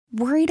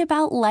Worried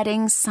about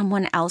letting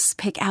someone else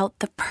pick out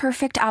the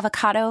perfect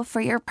avocado for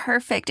your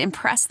perfect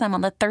impress them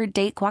on the third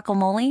date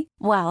guacamole?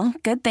 Well,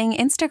 good thing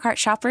Instacart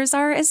shoppers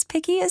are as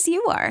picky as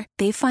you are.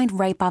 They find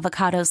ripe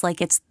avocados like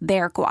it's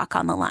their guac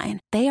on the line.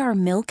 They are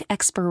milk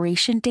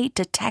expiration date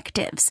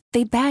detectives.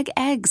 They bag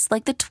eggs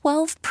like the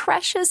 12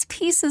 precious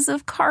pieces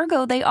of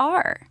cargo they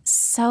are.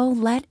 So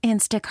let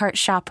Instacart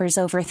shoppers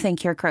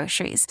overthink your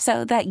groceries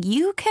so that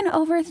you can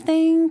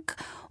overthink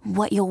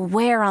what you'll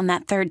wear on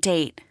that third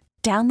date.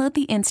 Download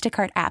the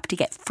Instacart app to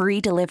get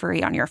free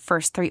delivery on your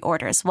first 3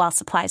 orders while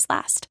supplies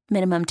last.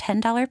 Minimum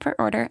 $10 per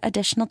order.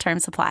 Additional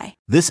terms apply.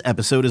 This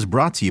episode is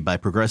brought to you by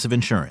Progressive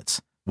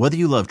Insurance. Whether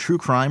you love true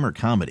crime or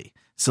comedy,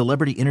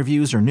 celebrity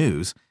interviews or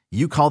news,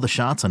 you call the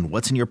shots on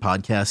what's in your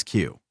podcast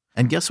queue.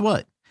 And guess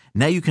what?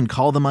 Now you can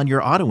call them on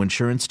your auto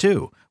insurance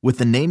too with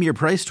the Name Your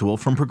Price tool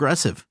from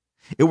Progressive.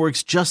 It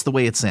works just the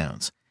way it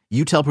sounds.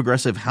 You tell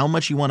Progressive how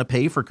much you want to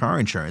pay for car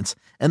insurance,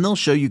 and they'll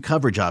show you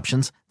coverage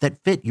options that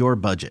fit your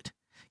budget.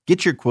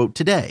 Get your quote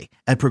today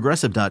at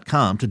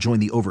Progressive.com to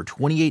join the over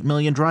 28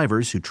 million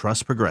drivers who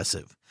trust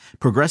Progressive.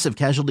 Progressive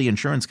Casualty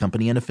Insurance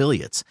Company and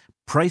Affiliates.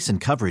 Price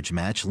and coverage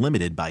match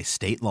limited by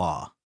state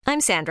law.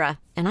 I'm Sandra,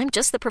 and I'm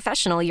just the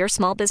professional your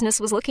small business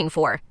was looking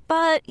for.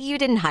 But you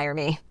didn't hire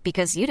me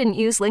because you didn't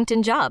use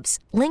LinkedIn Jobs.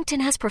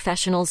 LinkedIn has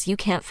professionals you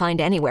can't find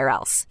anywhere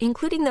else,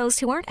 including those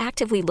who aren't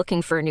actively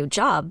looking for a new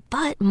job,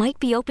 but might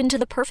be open to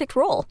the perfect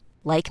role,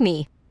 like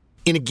me.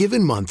 In a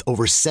given month,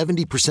 over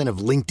 70% of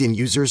LinkedIn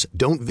users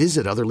don't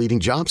visit other leading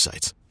job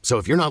sites. So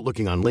if you're not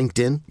looking on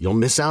LinkedIn, you'll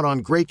miss out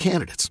on great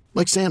candidates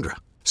like Sandra.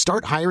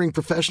 Start hiring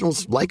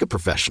professionals like a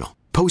professional.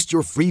 Post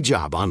your free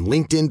job on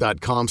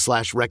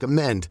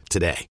linkedin.com/recommend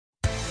today.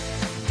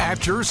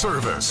 At your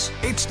service,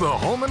 it's the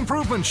Home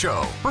Improvement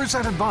Show,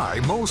 presented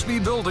by Mosby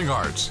Building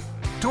Arts.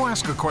 To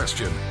ask a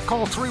question,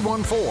 call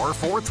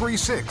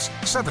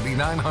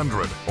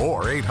 314-436-7900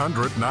 or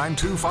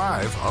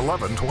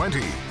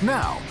 800-925-1120.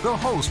 Now, the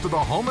host of the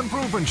Home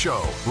Improvement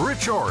Show,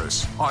 Rich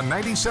Oris, on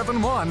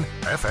 97.1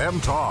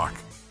 FM Talk.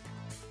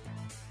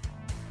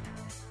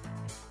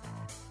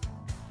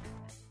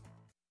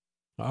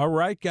 All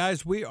right,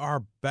 guys, we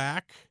are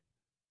back.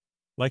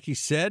 Like he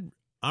said,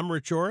 I'm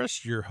Rich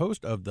Oris, your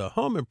host of the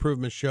Home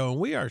Improvement Show, and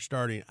we are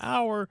starting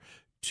our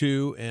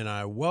 2, and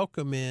I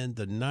welcome in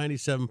the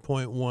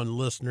 97.1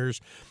 listeners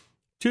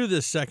to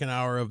this second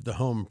hour of the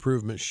Home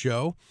Improvement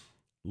Show.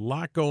 A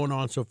lot going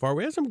on so far.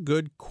 We had some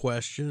good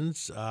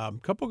questions, a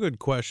couple good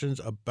questions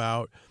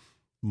about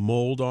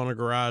mold on a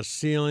garage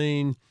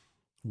ceiling.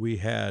 We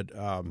had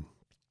a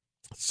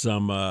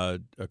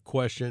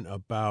question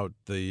about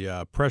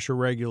the pressure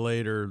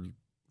regulator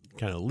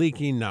kind of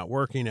leaking, not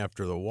working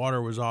after the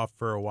water was off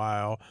for a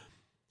while.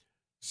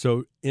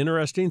 So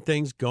interesting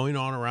things going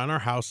on around our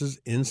houses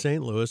in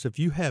St. Louis. If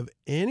you have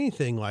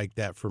anything like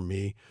that for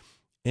me,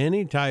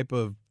 any type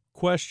of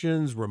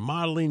questions,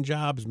 remodeling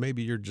jobs,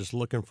 maybe you're just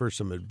looking for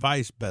some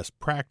advice, best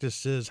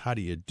practices, how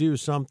do you do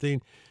something,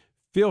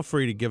 feel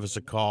free to give us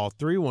a call,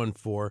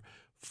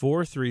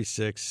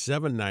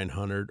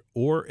 314-436-7900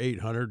 or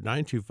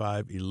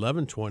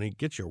 800-925-1120.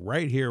 Get you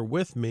right here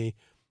with me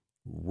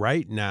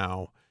right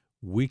now.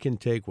 We can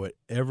take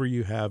whatever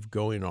you have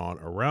going on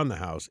around the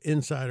house,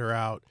 inside or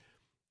out.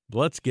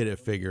 Let's get it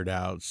figured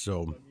out.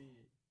 So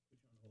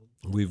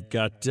we've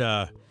got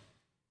a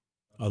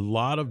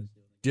lot of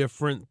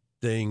different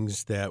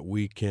things that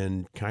we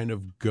can kind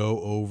of go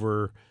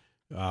over.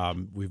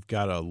 We've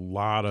got a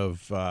lot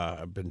of,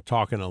 I've been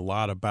talking a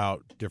lot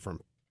about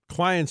different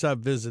clients I've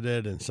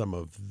visited and some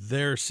of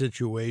their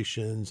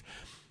situations.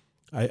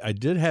 I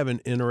did have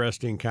an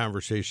interesting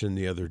conversation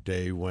the other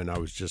day when I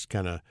was just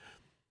kind of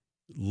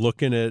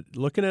looking at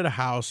a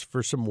house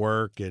for some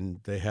work, and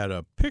they had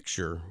a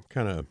picture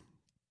kind of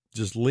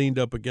just leaned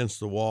up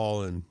against the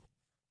wall, and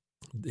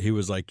he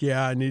was like,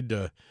 yeah, I need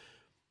to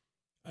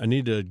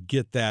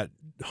get that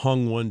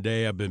hung one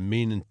day. I've been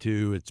meaning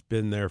to. It's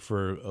been there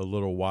for a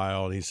little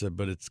while. And he said,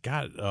 but it's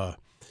got,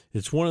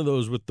 it's one of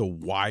those with the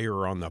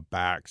wire on the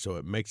back, so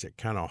it makes it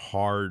kind of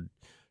hard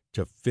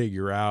to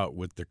figure out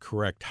with the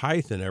correct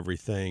height and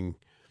everything.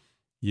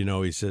 You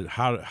know, he said,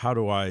 how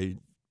do I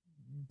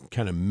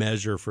kind of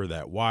measure for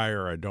that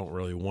wire? I don't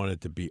really want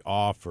it to be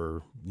off,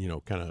 or, you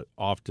know, kind of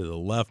off to the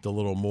left a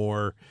little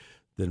more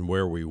than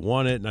where we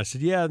want it. And I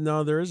said, yeah,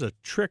 no, there is a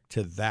trick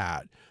to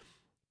that,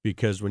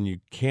 because when you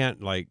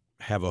can't like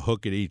have a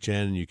hook at each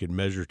end and you can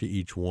measure to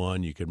each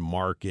one, you can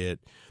mark it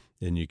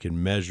and you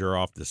can measure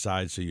off the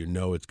side so you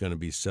know it's going to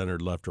be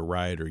centered left or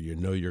right, or you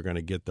know you're going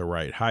to get the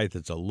right height.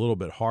 It's a little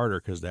bit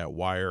harder because that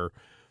wire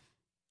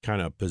kind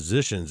of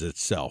positions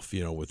itself,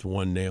 you know, with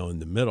one nail in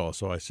the middle.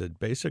 So I said,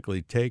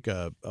 basically take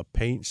a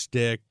paint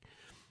stick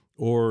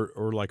or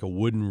like a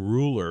wooden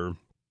ruler,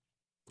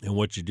 and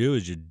what you do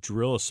is you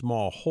drill a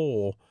small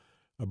hole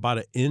about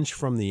 1 inch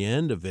from the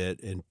end of it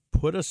and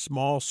put a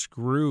small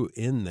screw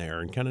in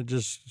there and kind of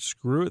just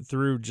screw it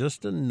through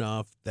just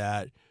enough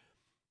that,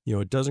 you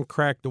know, it doesn't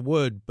crack the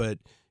wood, but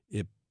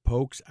it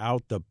pokes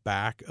out the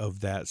back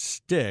of that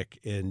stick,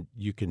 and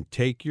you can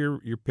take your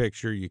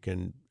picture, you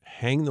can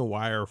hang the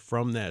wire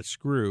from that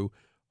screw,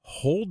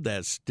 hold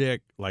that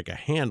stick like a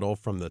handle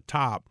from the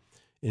top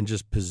and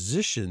just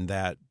position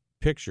that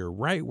picture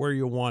right where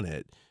you want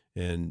it.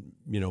 And,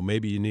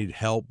 maybe you need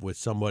help with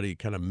somebody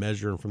kind of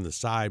measuring from the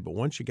side, but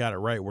once you got it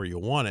right where you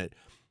want it,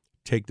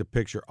 take the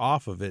picture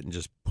off of it and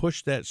just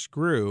push that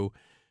screw,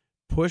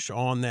 push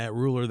on that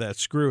ruler, that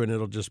screw, and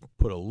it'll just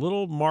put a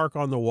little mark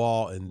on the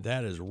wall, and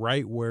that is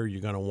right where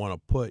you're going to want to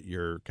put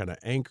your kind of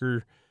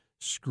anchor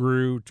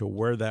screw to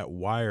where that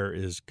wire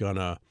is going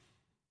to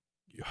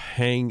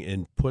hang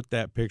and put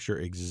that picture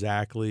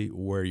exactly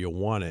where you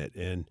want it.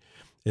 And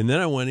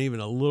then I went even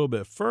a little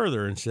bit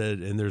further and said,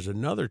 and there's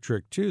another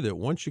trick too, that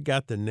once you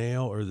got the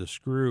nail or the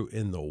screw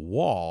in the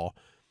wall,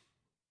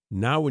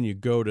 now when you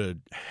go to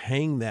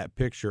hang that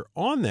picture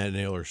on that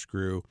nail or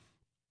screw,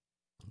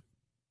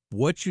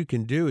 what you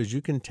can do is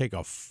you can take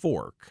a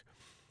fork.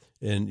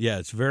 And yeah,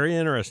 it's very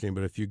interesting,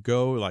 but if you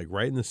go like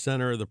right in the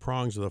center of the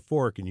prongs of the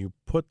fork and you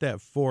put that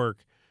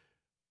fork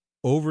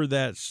over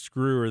that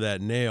screw or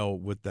that nail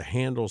with the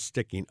handle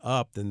sticking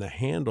up, then the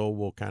handle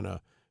will kind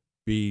of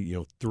be,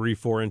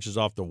 3-4 inches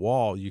off the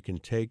wall. You can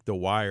take the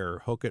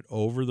wire, hook it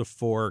over the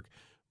fork,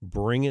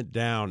 bring it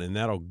down, and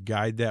that'll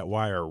guide that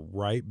wire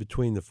right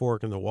between the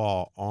fork and the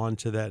wall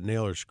onto that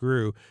nail or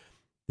screw.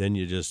 Then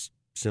you just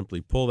simply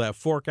pull that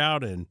fork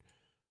out and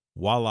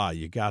voila,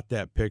 you got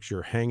that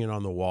picture hanging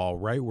on the wall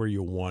right where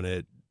you want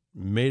it.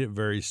 Made it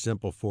very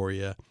simple for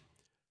you.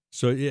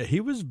 So yeah,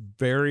 he was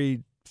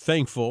very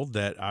thankful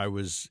that I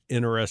was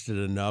interested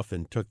enough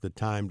and took the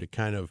time to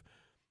kind of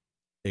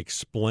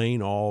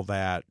explain all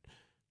that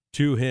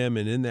to him,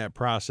 and in that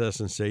process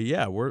and say,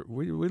 yeah,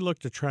 we look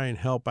to try and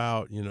help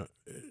out,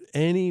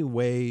 any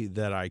way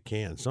that I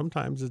can.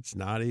 Sometimes it's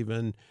not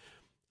even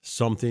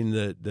something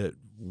that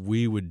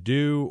we would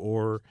do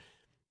or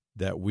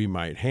that we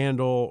might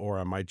handle, or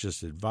I might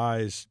just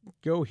advise,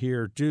 go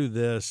here, do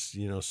this,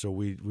 so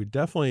we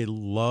definitely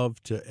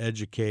love to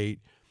educate,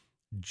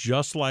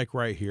 just like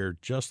right here,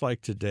 just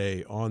like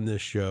today on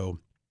this show,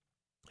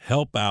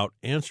 help out,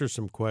 answer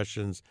some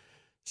questions,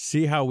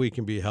 see how we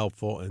can be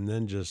helpful, and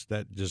then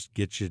that just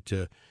gets you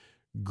to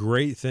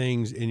great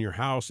things in your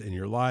house, in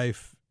your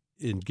life,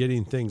 in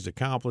getting things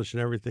accomplished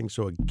and everything.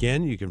 So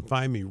again, you can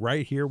find me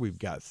right here. We've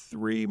got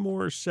 3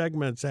 more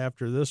segments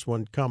after this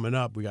one coming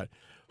up. We got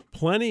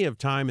plenty of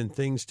time and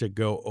things to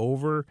go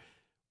over.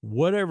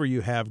 Whatever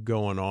you have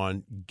going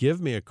on, give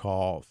me a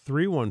call,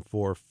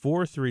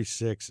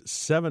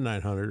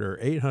 314-436-7900 or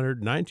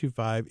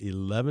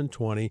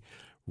 800-925-1120.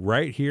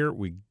 Right here,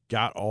 we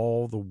got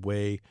all the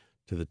way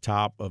to the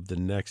top of the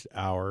next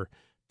hour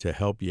to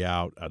help you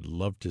out. I'd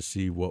love to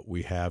see what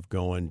we have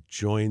going.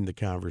 Join the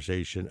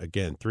conversation.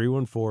 Again,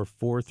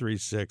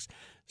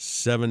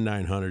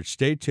 314-436-7900.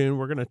 Stay tuned.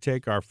 We're going to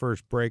take our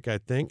first break, I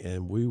think,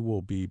 and we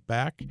will be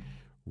back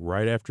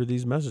right after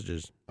these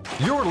messages.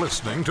 You're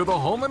listening to the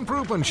Home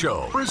Improvement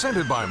Show,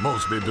 presented by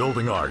Mosby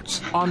Building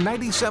Arts on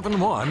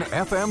 97.1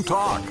 FM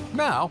Talk.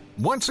 Now,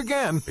 once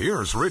again,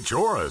 here's Rich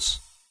Oris.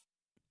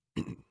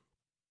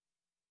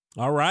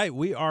 All right,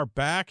 we are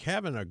back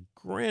having a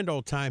grand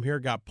old time here.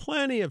 Got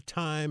plenty of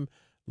time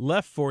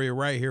left for you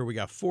right here. We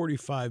got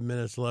 45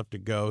 minutes left to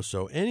go.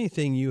 So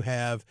anything you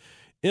have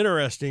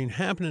interesting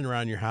happening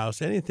around your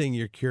house, anything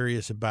you're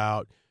curious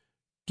about,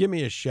 give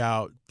me a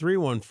shout,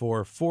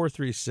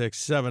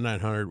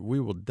 314-436-7900. We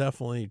will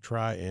definitely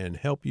try and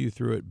help you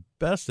through it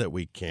best that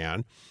we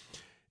can.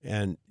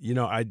 And,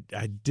 I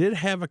did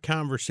have a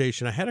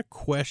conversation. I had a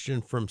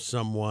question from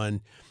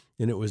someone,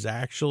 and it was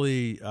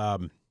actually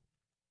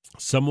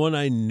someone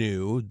I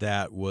knew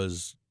that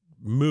was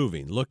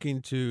moving,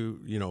 looking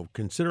to,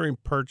 considering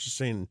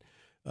purchasing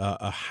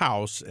a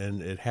house,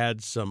 and it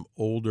had some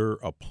older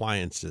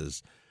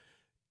appliances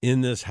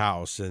in this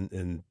house,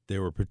 and they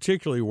were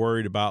particularly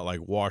worried about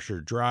like washer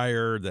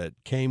dryer that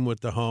came with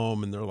the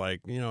home, and they're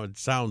like, it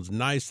sounds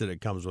nice that it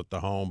comes with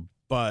the home,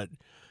 but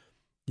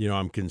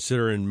I'm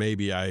considering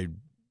maybe I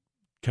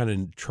kind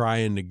of try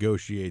and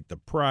negotiate the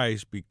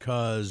price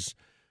because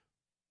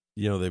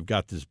they've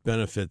got this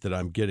benefit that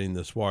I'm getting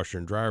this washer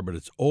and dryer, but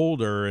it's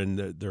older,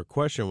 and their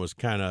question was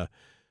kind of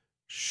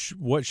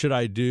what should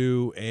I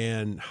do,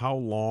 and how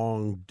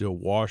long do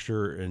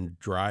washer and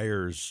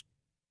dryers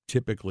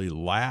typically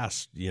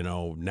last,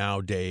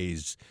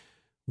 nowadays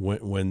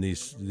when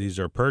these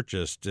are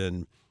purchased.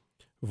 And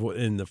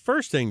the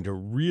first thing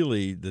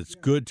that's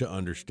good to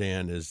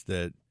understand is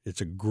that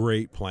it's a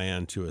great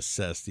plan to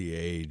assess the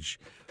age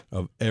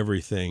of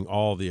everything,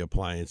 all the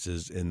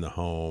appliances in the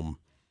home,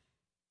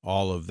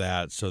 all of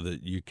that, so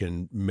that you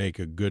can make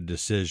a good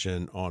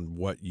decision on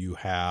what you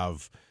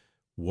have,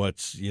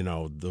 what's,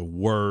 the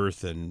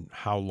worth, and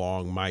how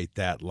long might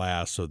that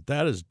last. So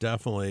that is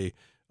definitely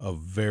a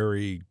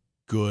very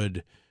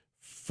good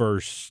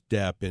first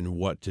step in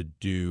what to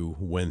do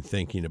when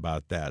thinking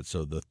about that.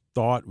 So the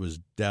thought was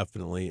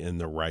definitely in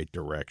the right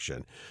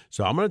direction.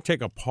 So I'm going to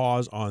take a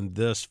pause on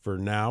this for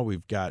now.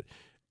 We've got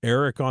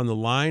Eric on the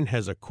line,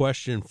 has a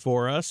question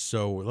for us.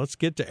 So let's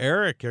get to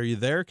Eric. Are you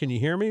there? Can you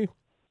hear me?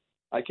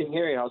 I can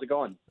hear you. How's it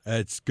going?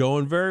 It's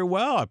going very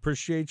well. I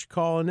appreciate you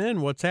calling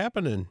in. What's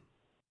happening?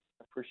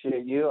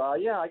 Appreciate you.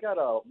 I got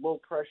a low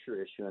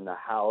pressure issue in the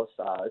house.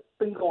 It's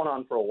been going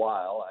on for a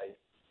while. I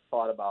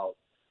thought about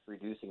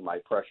reducing my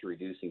pressure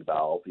reducing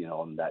valve,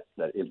 and that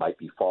it might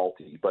be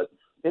faulty. But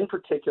in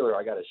particular,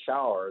 I got a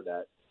shower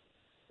that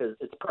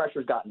its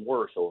pressure's gotten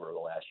worse over the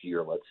last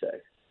year, let's say.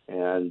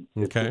 And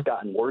it's just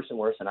gotten worse and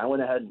worse. And I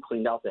went ahead and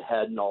cleaned out the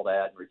head and all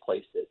that and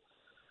replaced it.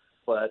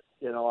 But,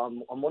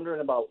 I'm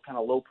wondering about kind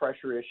of low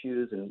pressure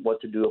issues and what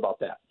to do about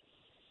that.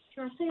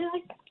 Sure, say hi.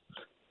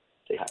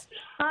 Say hi.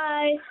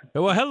 Hi.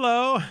 Well,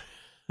 hello.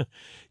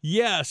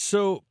 Yeah,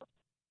 so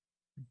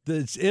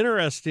it's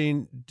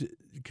interesting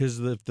because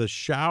the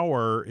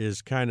shower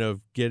is kind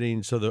of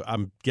getting,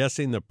 I'm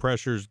guessing the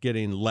pressure's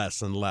getting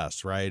less and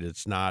less, right?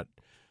 It's not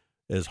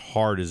as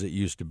hard as it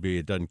used to be.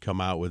 It doesn't come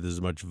out with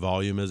as much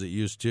volume as it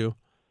used to.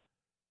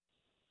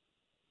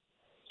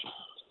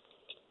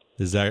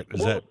 Does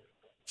that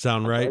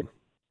sound right?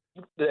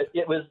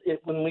 It was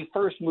when we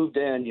first moved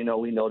in.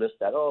 We noticed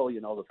that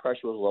the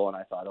pressure was low, and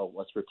I thought,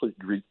 let's replace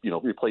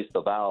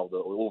the valve, the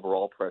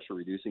overall pressure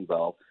reducing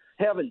valve.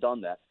 Haven't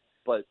done that,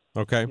 but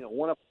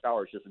one of the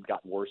showers just has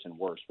gotten worse and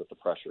worse with the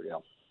pressure.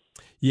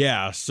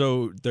 Yeah.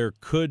 So there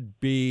could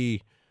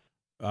be.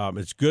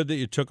 It's good that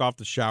you took off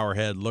the shower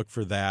head. Look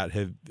for that.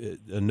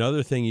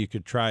 Another thing you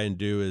could try and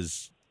do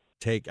is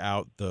take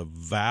out the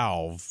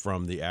valve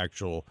from the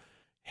actual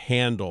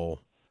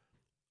handle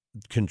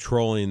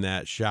controlling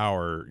that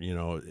shower.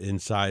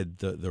 Inside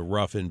the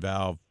rough-in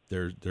valve,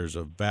 there's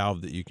a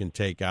valve that you can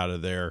take out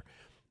of there,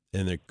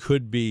 and there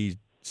could be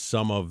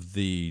some of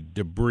the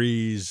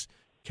debris,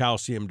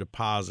 calcium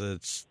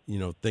deposits,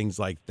 things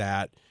like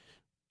that,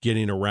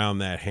 getting around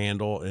that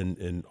handle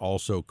and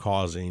also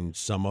causing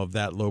some of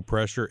that low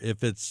pressure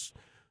if it's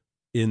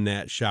in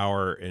that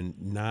shower and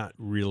not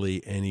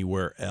really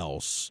anywhere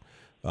else.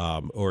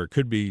 Or it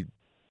could be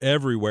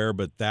everywhere,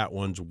 but that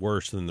one's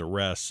worse than the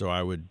rest. So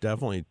I would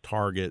definitely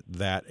target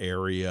that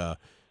area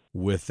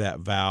with that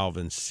valve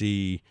and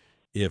see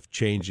if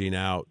changing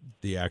out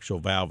the actual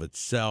valve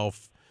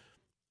itself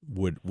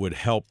would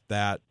help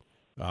that.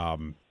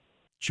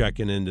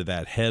 Checking into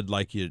that head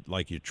like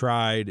you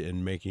tried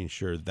and making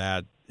sure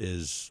that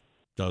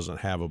doesn't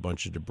have a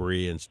bunch of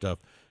debris and stuff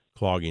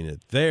clogging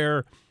it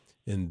there.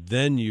 And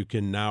then you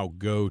can now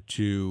go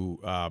to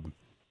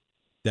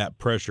that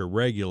pressure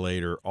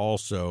regulator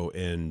also,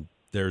 and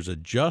there's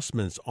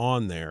adjustments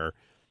on there.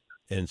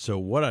 And so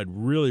what I'd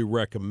really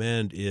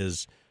recommend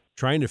is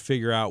trying to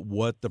figure out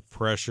what the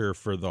pressure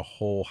for the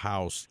whole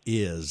house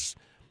is.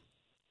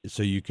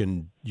 So you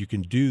can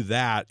do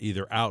that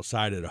either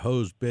outside at a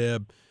hose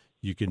bib.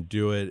 You can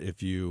do it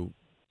if you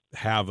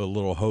have a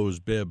little hose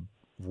bib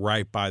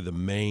right by the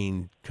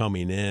main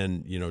coming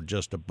in,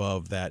 just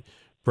above that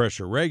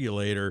pressure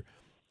regulator.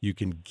 You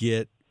can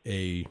get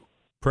a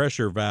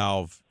pressure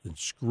valve and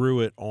screw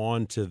it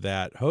onto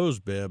that hose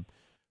bib,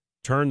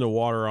 turn the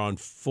water on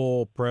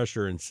full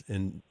pressure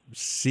and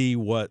see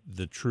what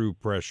the true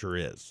pressure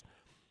is.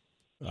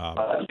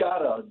 I've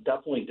got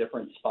definitely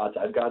different spots.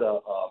 I've got a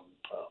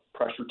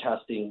pressure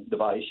testing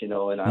device, and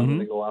I'm going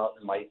to go out,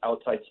 and my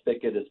outside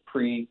spigot is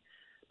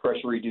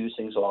pressure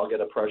reducing, so I'll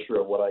get a pressure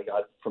of what I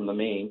got from the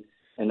main,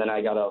 and then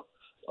I got a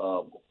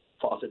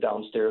faucet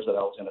downstairs that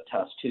I was going to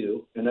test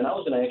too, and then I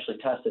was going to actually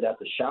test it at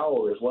the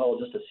shower as well,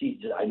 just to see.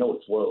 I know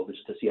it's low, but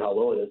just to see how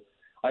low it is.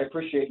 I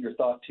appreciate your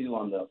thought too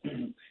on the.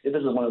 This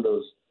isn't one of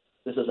those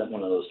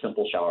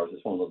simple showers.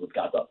 It's one of those that's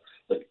got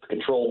the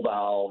control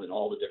valve and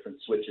all the different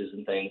switches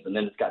and things, and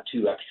then it's got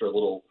two extra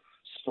little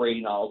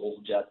spray nozzle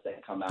jets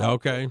that come out.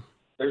 Okay.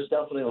 There's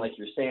definitely, like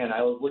you're saying,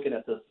 I was looking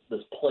at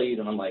this plate,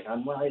 and I'm like,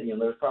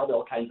 there's probably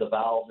all kinds of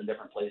valves in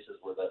different places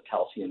where the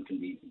calcium can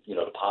be,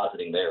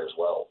 depositing there as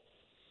well.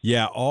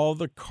 Yeah, all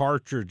the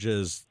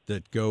cartridges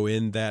that go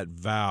in that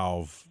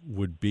valve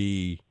would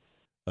be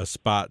a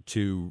spot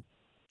to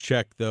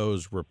check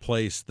those,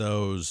 replace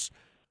those,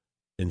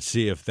 and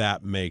see if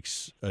that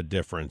makes a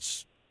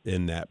difference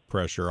in that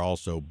pressure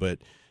also. But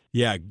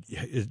yeah,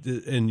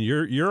 and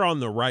you're on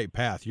the right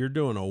path. You're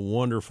doing a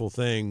wonderful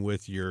thing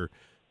with your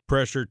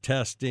pressure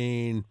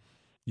testing,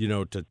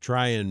 to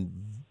try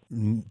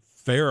and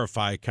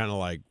verify kind of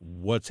like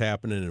what's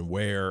happening and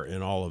where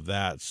and all of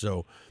that.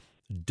 So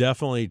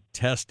definitely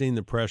testing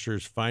the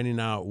pressures, finding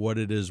out what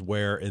it is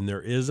where, and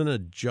there is an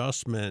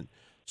adjustment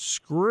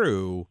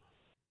screw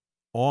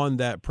on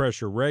that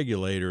pressure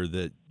regulator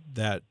that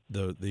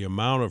the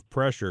amount of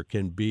pressure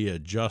can be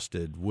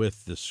adjusted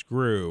with the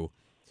screw.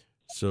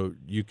 So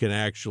you can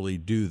actually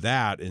do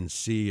that and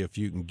see if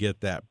you can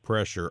get that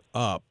pressure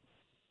up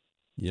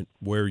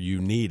where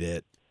you need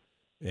it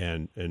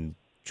and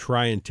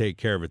try and take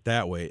care of it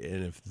that way.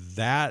 And if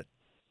that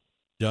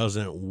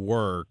doesn't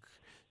work,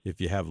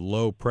 if you have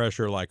low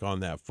pressure like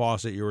on that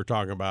faucet you were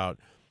talking about,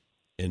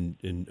 and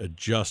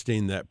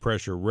adjusting that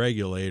pressure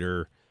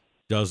regulator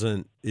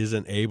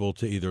isn't able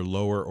to either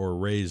lower or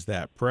raise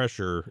that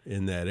pressure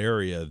in that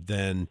area,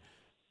 then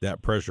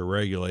that pressure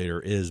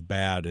regulator is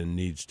bad and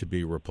needs to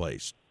be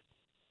replaced.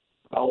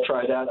 I'll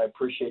try that. I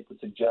appreciate the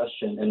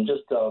suggestion. And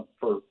just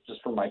for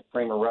my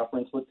frame of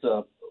reference, what's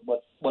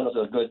what is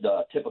a good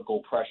typical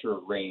pressure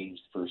range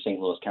for St.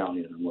 Louis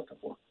County that I'm looking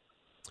for?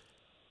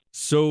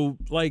 So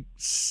like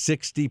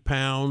 60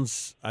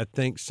 pounds, I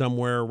think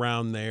somewhere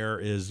around there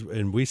is,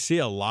 and we see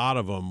a lot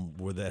of them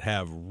that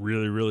have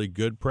really, really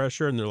good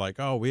pressure, and they're like,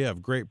 oh, we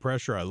have great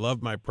pressure. I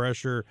love my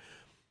pressure.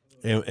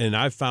 And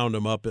I found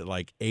them up at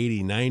like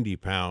 80, 90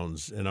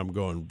 pounds, and I'm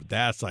going,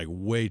 that's like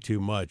way too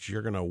much.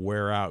 You're going to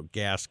wear out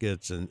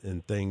gaskets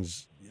and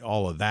things,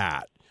 all of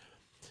that,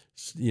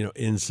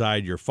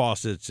 inside your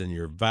faucets and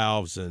your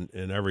valves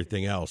and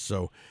everything else.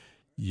 So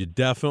you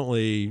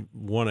definitely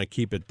want to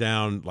keep it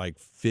down like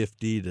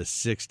 50 to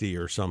 60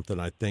 or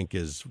something, I think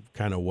is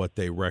kind of what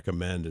they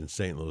recommend in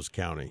St. Louis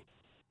County.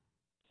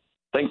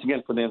 Thanks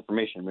again for the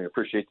information. We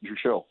appreciate your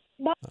show.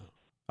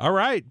 All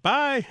right.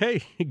 Bye.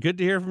 Hey, good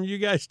to hear from you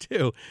guys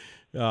too.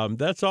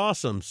 That's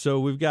awesome. So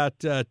we've got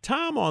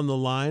Tom on the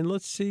line.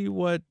 Let's see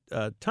what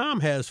Tom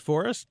has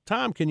for us.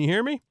 Tom, can you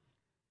hear me?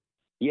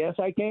 Yes,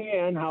 I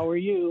can. How are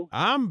you?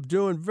 I'm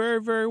doing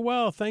very, very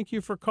well. Thank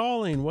you for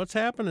calling. What's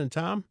happening,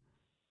 Tom?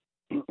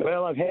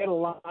 Well, I've had a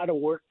lot of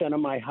work done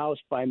on my house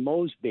by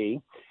Mosby,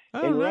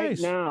 and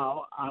nice. Right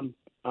now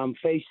I'm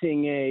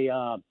facing a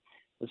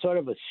sort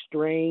of a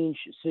strange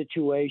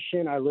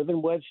situation. I live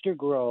in Webster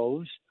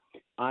Groves.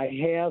 I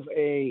have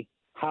a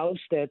house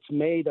that's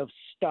made of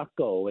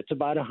stucco. It's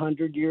about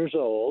 100 years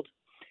old.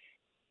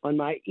 On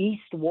my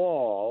east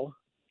wall,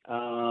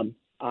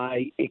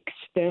 I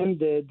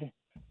extended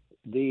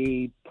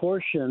the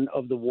portion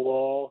of the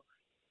wall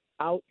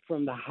out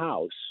from the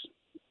house,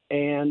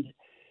 and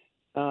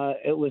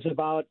it was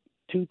about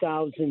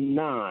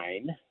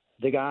 2009.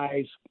 The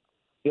guys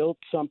built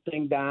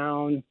something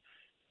down,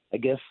 I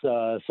guess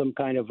some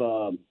kind of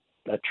a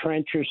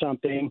trench or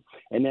something,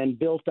 and then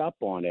built up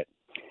on it.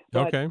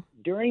 But okay.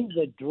 During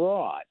the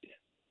drought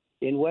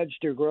in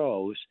Webster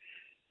Groves,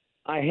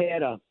 I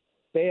had a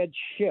bad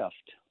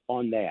shift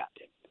on that,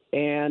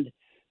 and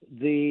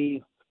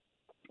the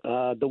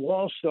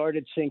wall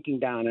started sinking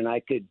down, and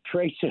I could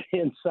trace it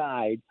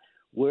inside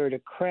where the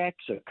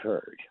cracks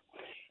occurred.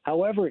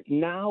 However,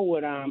 now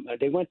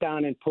they went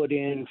down and put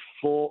in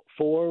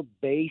four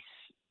base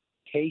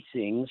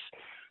casings,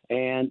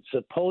 and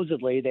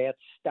supposedly that's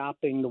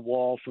stopping the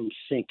wall from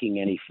sinking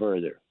any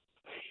further.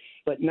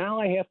 But now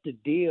I have to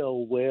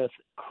deal with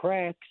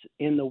cracks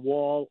in the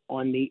wall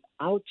on the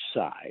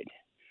outside.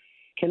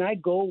 Can I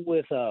go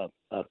with a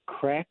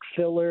crack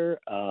filler,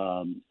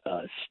 a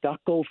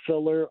stucco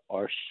filler,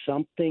 or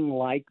something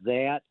like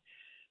that?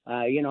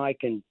 I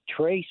can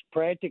trace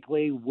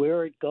practically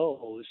where it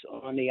goes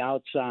on the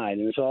outside,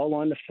 and it's all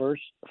on the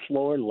first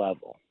floor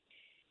level.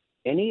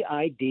 Any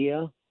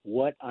idea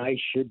what I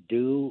should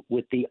do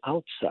with the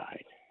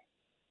outside?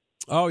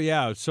 Oh,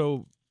 yeah.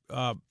 So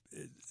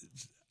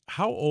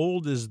how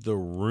old is the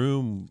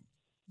room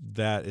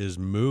that is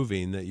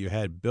moving that you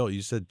had built?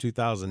 You said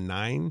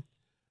 2009?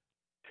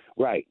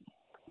 Right.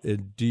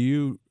 Do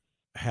you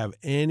have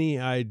any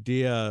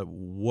idea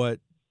what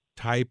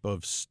type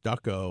of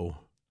stucco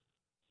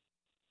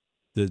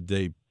did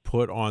they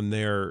put on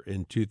there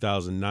in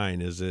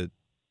 2009? Is it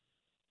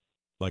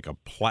like a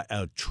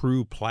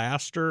true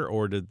plaster,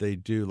 or did they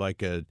do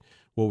like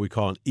what we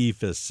call an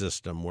EFIS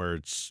system where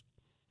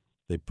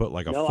they put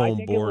like a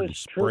foam board and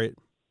spray it?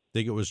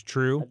 Think it was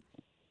true?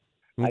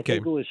 Okay. I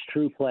think it was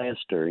true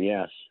plaster,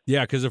 yes.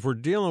 Yeah, because if we're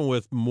dealing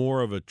with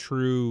more of a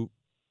true,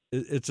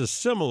 it's a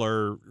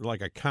similar,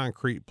 like a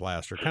concrete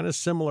plaster, kind of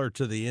similar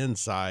to the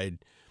inside,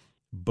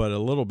 but a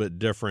little bit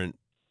different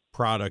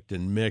product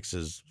and mix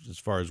as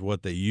far as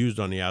what they used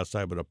on the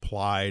outside, but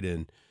applied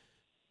in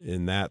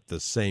that the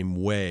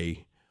same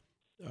way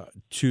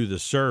to the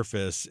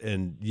surface.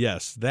 And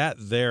yes, that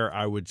there,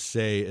 I would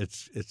say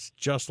it's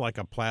just like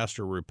a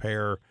plaster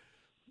repair,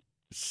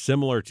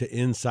 similar to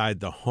inside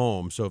the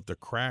home. So if the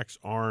cracks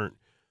aren't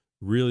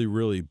really,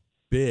 really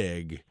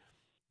big,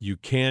 you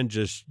can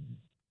just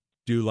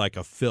do like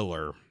a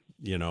filler,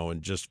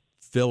 and just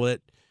fill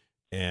it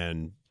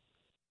and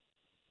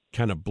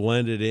kind of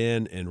blend it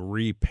in and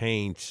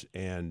repaint.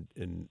 And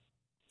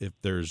if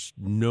there's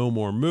no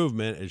more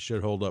movement, it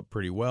should hold up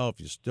pretty well. If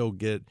you still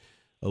get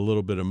a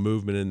little bit of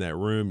movement in that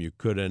room, you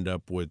could end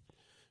up with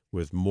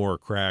more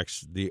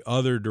cracks. The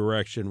other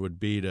direction would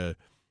be to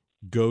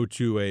go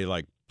to a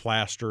like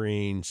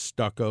plastering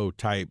stucco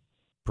type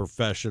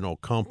professional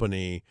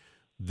company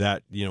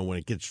that, when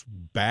it gets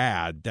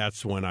bad,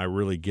 that's when I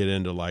really get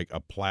into like a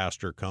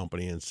plaster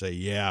company and say,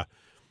 yeah,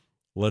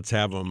 let's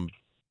have them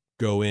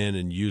go in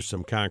and use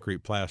some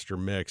concrete plaster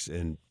mix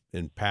and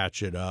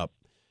patch it up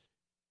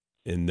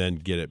and then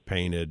get it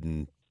painted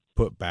and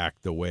put back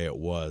the way it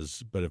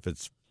was. But if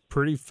it's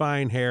pretty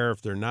fine hair,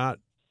 if they're not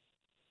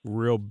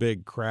real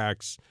big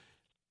cracks,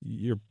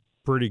 you're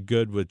pretty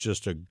good with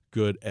just a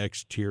good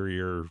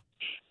exterior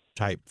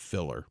type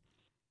filler.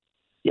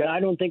 Yeah,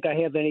 I don't think I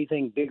have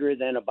anything bigger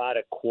than about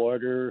a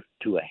quarter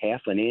to a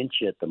half an inch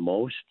at the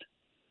most.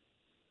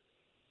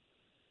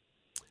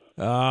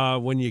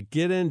 When you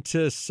get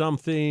into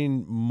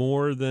something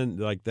more than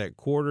like that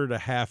quarter to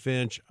half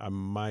inch,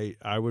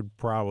 I would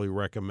probably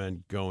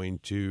recommend going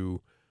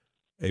to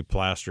a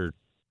plaster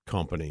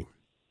company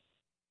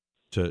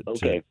to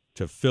Okay.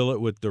 to fill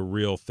it with the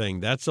real thing.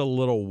 That's a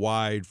little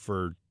wide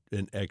for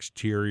an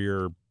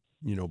exterior,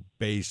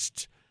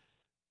 based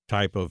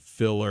type of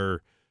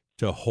filler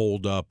to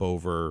hold up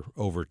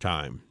over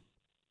time.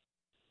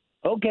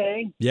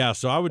 Okay. Yeah,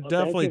 so I would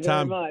definitely, thank you very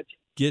Tom, much.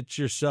 get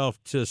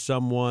yourself to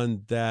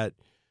someone that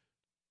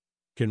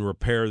can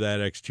repair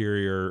that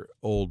exterior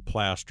old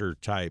plaster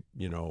type,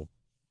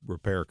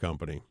 repair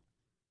company.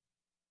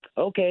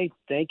 Okay.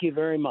 Thank you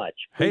very much.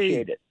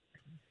 Appreciate it.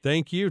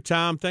 Thank you,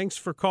 Tom. Thanks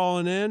for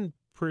calling in.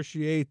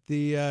 Appreciate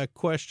the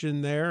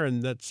question there.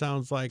 And that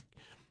sounds like,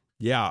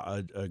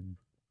 a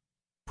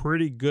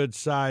pretty good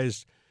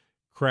sized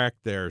crack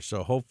there.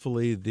 So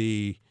hopefully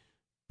the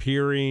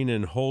peering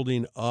and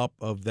holding up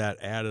of that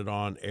added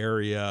on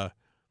area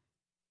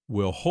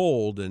will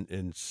hold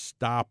and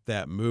stop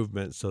that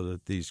movement so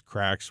that these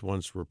cracks,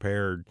 once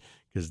repaired,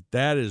 because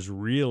that is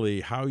really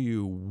how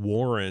you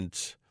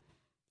warrant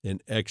an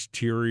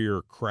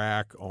exterior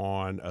crack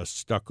on a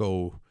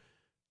stucco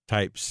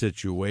type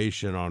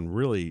situation on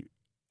really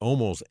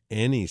almost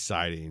any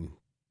siding,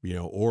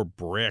 or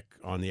brick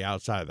on the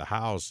outside of the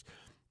house.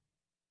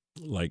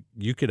 Like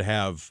you could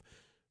have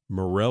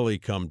Morelli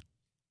come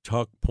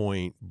tuck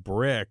point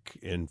brick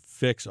and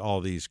fix all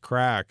these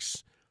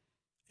cracks.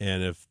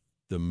 And if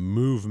the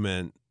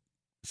movement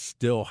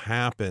still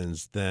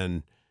happens,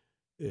 then,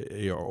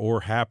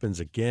 or happens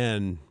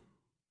again,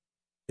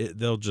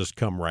 they'll just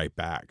come right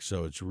back.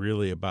 So it's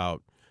really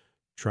about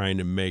trying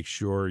to make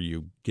sure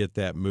you get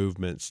that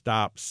movement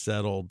stopped,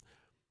 settled,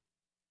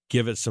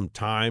 give it some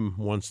time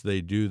once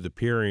they do the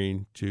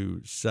peering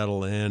to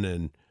settle in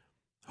and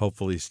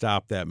hopefully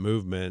stop that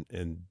movement.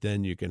 And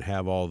then you can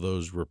have all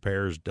those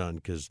repairs done,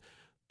 because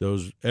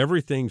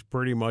everything's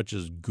pretty much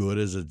as good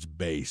as its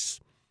base.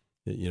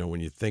 When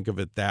you think of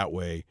it that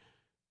way,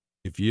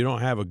 if you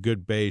don't have a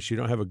good base, you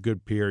don't have a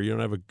good pier, you don't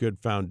have a good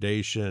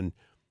foundation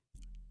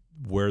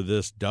where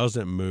this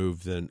doesn't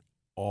move, then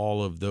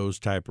all of those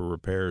type of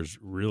repairs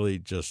really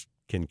just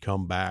can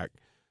come back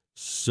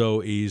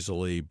so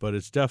easily. But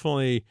it's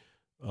definitely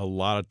a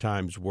lot of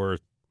times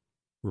worth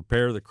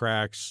repair the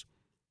cracks,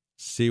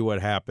 see what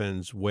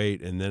happens,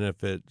 wait, and then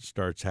if it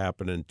starts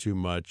happening too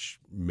much,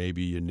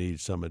 maybe you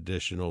need some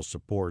additional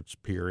supports,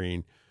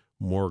 peering,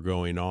 more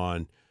going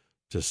on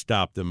to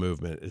stop the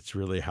movement. It's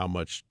really how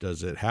much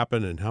does it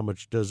happen and how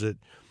much does it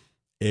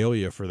ail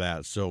you for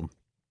that. So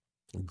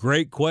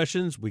great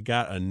questions. We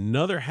got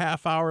another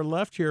half hour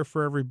left here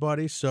for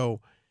everybody. So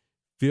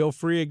feel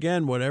free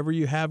again, whatever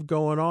you have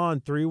going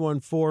on,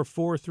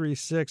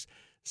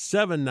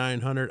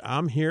 314-436-7900.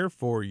 I'm here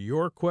for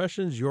your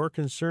questions, your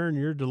concern,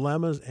 your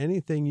dilemmas,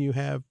 anything you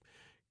have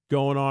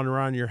going on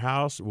around your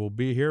house. We'll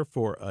be here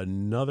for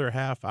another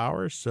half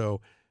hour.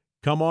 So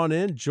come on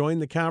in, join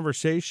the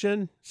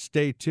conversation.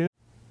 Stay tuned.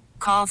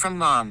 Call from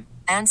mom.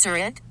 Answer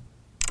it.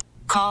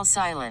 Call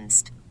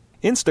silenced.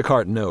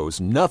 Instacart knows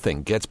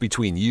nothing gets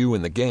between you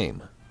and the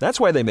game.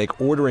 That's why they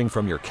make ordering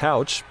from your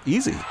couch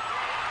easy.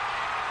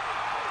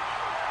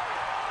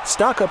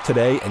 Stock up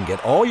today and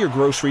get all your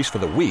groceries for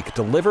the week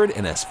delivered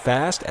in as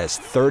fast as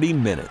 30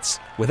 minutes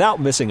without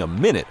missing a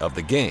minute of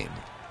the game.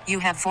 You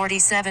have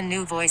 47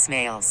 new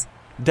voicemails.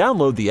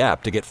 Download the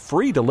app to get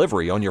free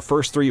delivery on your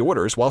first 3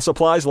 orders while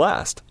supplies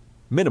last.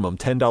 Minimum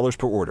 $10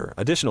 per order.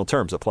 Additional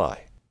terms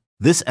apply.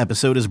 This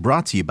episode is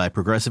brought to you by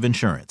Progressive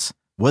Insurance.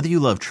 Whether you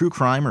love true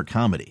crime or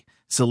comedy,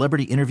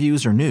 celebrity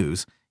interviews or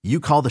news, you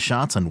call the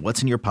shots on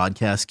what's in your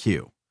podcast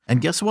queue. And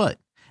guess what?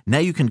 Now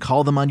you can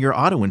call them on your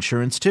auto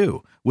insurance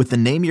too with the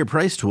Name Your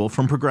Price tool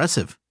from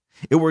Progressive.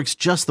 It works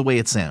just the way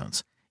it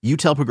sounds. You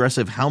tell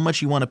Progressive how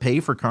much you want to pay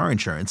for car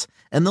insurance,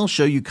 and they'll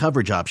show you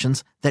coverage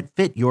options that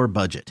fit your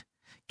budget.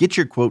 Get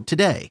your quote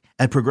today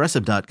at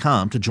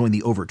Progressive.com to join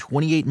the over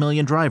 28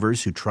 million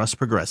drivers who trust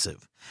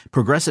Progressive.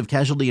 Progressive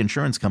Casualty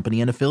Insurance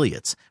Company and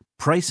Affiliates.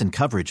 Price and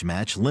coverage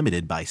match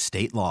limited by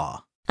state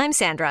law. I'm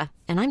Sandra,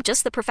 and I'm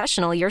just the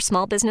professional your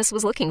small business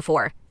was looking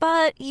for.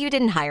 But you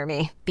didn't hire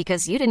me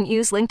because you didn't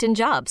use LinkedIn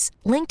Jobs.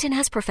 LinkedIn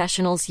has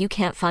professionals you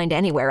can't find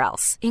anywhere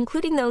else,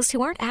 including those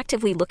who aren't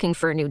actively looking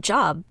for a new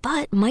job,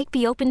 but might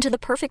be open to the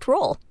perfect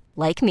role,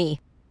 like me.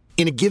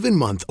 In a given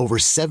month, over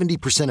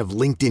 70% of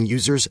LinkedIn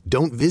users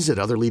don't visit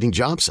other leading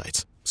job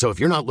sites. So if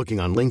you're not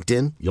looking on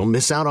LinkedIn, you'll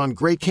miss out on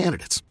great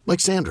candidates like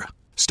Sandra.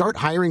 Start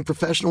hiring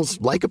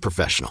professionals like a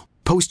professional.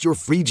 Post your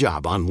free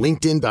job on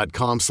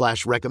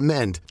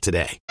linkedin.com/recommend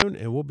today.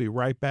 And we'll be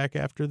right back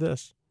after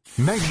this.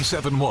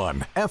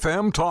 97.1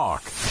 FM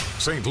Talk.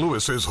 St.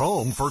 Louis's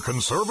home for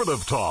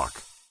conservative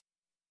talk.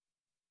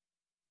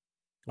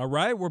 All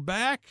right, we're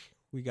back.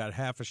 We got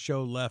half a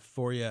show left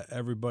for you,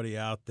 everybody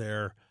out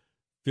there.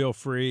 Feel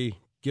free,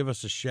 give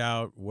us a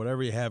shout,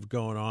 whatever you have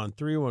going on,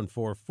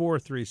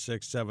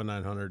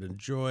 314-436-7900.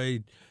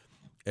 Enjoyed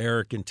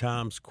Eric and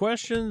Tom's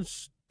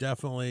questions.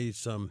 Definitely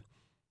some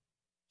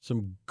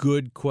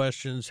good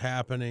questions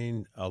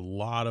happening. A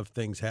lot of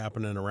things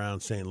happening around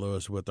St.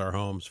 Louis with our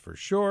homes for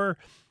sure.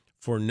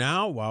 For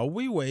now, while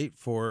we wait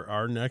for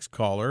our next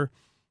caller,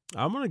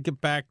 I'm going to get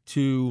back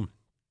to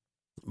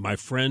my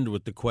friend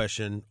with the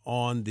question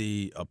on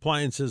the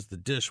appliances, the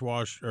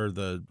dishwasher,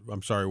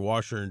 or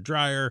washer and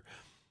dryer,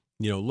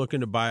 looking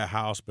to buy a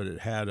house, but it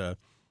had a,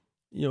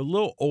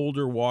 little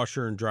older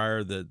washer and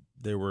dryer that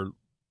they were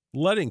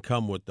letting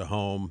come with the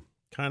home,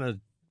 kind of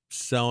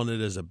selling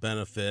it as a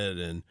benefit.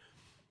 And,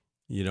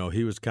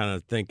 he was kind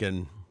of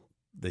thinking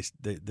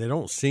they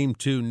don't seem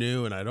too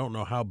new, and I don't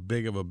know how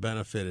big of a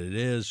benefit it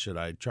is. Should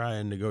I try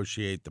and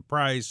negotiate the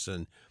price?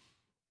 And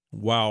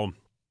while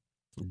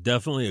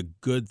definitely a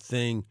good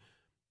thing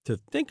to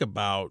think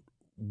about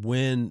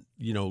when,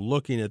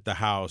 looking at the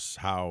house,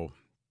 how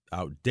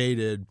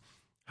outdated,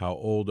 how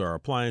old are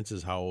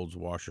appliances, how old's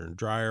washer and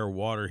dryer,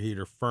 water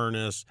heater,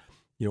 furnace,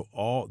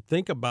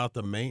 think about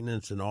the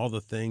maintenance and all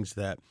the things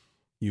that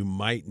you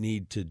might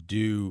need to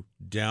do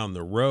down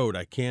the road.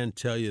 I can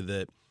tell you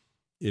that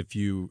if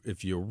you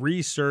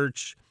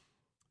research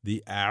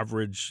the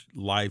average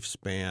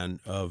lifespan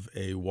of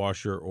a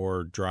washer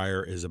or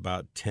dryer is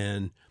about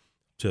 10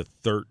 to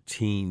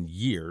 13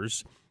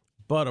 years.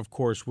 But of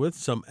course, with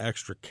some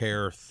extra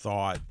care,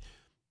 thought,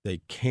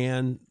 they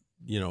can,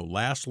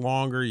 last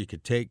longer. You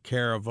could take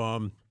care of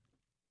them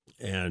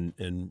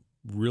and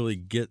really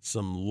get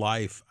some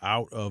life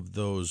out of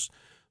those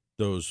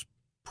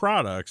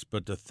products.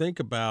 But to think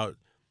about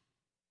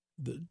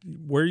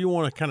where you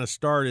want to kind of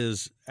start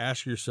is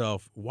ask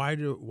yourself, why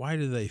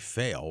do they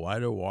fail? Why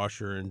do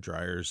washer and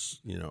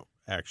dryers,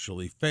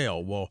 actually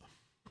fail? Well,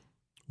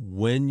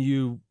 when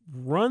you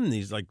run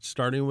these, like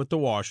starting with the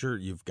washer,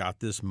 you've got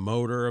this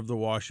motor of the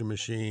washing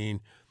machine.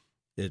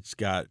 It's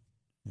got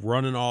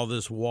running all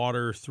this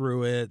water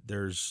through it.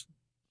 There's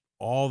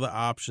all the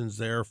options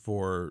there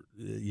for,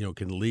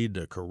 can lead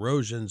to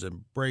corrosions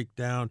and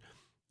breakdown.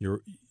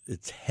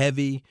 It's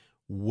heavy,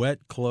 wet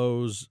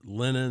clothes,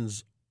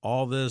 linens,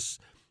 all this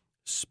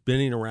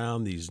spinning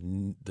around.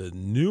 The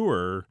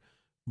newer,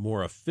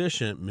 more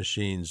efficient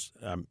machines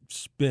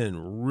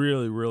spin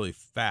really, really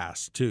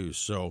fast too.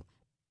 So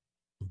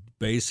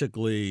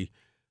basically,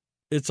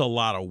 it's a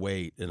lot of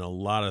weight and a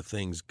lot of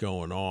things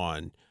going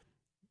on.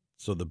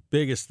 So the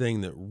biggest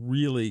thing that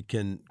really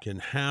can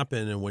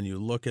happen, and when you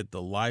look at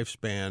the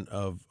lifespan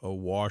of a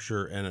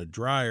washer and a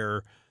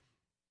dryer,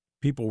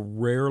 people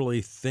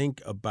rarely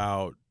think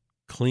about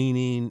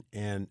cleaning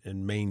and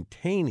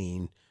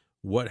maintaining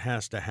what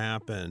has to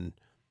happen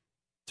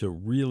to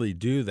really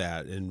do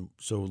that. And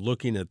so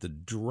looking at the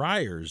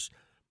dryers,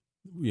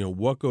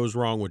 what goes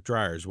wrong with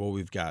dryers? Well,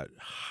 we've got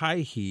high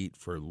heat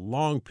for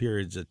long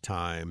periods of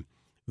time,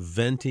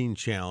 venting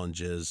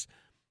challenges.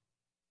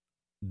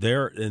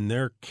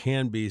 There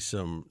can be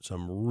some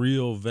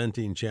real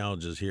venting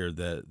challenges here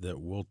that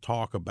we'll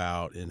talk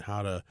about and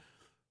how to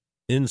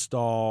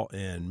install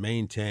and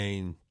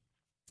maintain.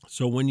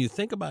 So when you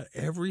think about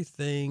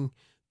everything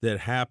that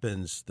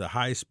happens, the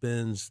high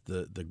spins,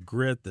 the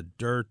grit, the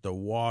dirt, the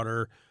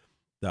water,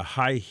 the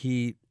high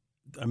heat,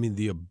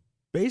 the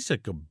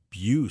basic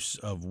abuse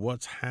of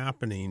what's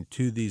happening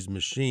to these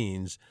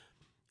machines.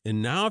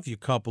 And now if you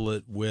couple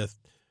it with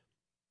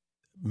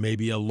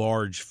maybe a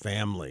large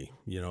family,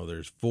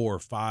 there's 4,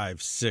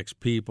 5, 6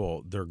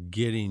 people, they're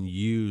getting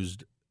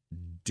used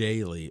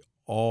daily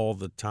all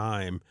the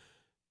time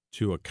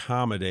to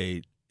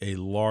accommodate a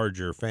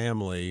larger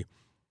family.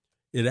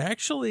 It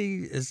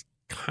actually is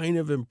kind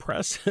of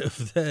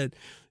impressive that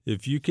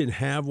if you can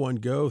have one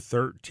go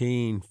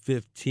 13,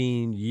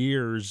 15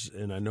 years,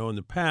 and I know in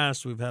the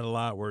past we've had a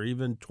lot where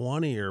even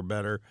 20 or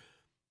better,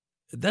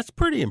 that's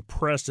pretty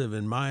impressive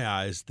in my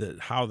eyes, that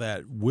how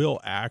that will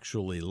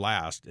actually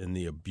last and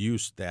the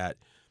abuse that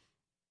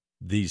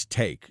these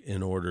take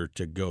in order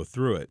to go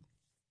through it.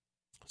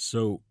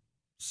 So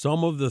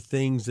some of the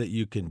things that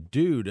you can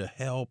do to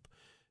help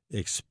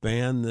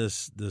expand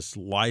this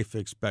life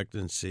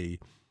expectancy,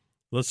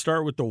 let's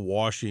start with the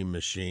washing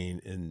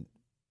machine. And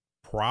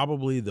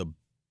probably the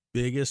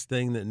biggest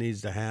thing that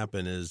needs to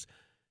happen is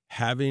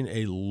having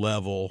a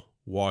level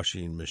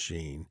washing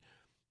machine.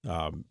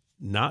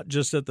 Not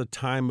just at the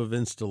time of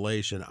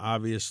installation.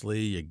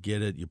 Obviously, you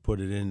get it, you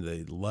put it in,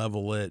 they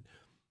level it,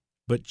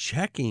 but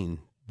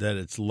checking that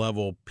it's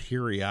level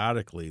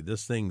periodically.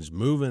 This thing's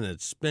moving,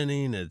 it's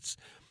spinning, it's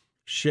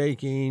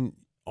shaking,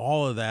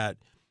 all of that.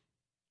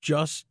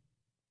 Just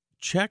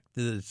check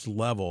that it's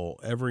level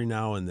every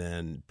now and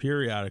then,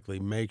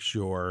 periodically. Make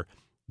sure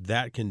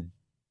that can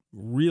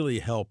really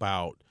help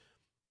out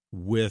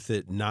with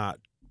it not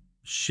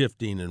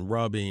shifting and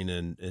rubbing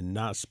and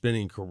not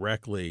spinning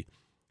correctly.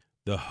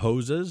 The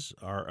hoses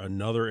are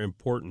another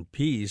important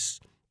piece,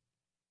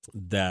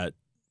 that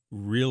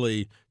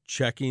really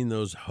checking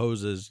those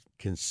hoses,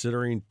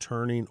 considering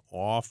turning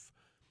off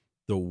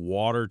the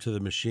water to the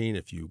machine.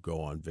 If you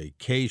go on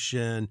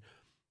vacation,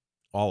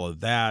 all of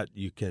that,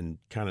 you can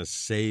kind of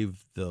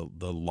save the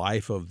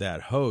life of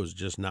that hose,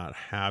 just not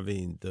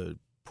having the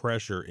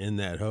pressure in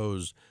that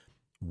hose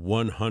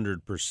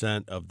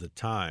 100% of the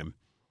time.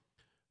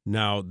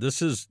 Now,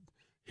 this is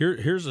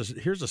here's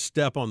a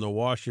step on the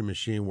washing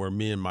machine where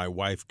me and my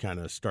wife kind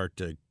of start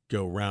to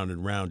go round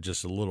and round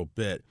just a little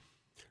bit.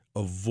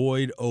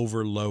 Avoid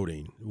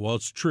overloading. Well,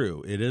 it's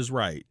true. It is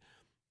right.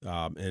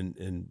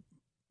 And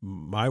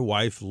my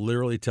wife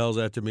literally tells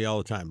that to me all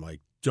the time,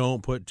 like,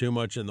 don't put too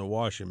much in the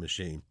washing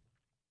machine.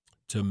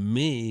 To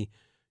me,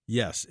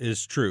 yes,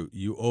 it's true.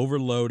 You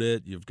overload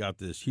it. You've got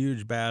this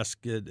huge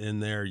basket in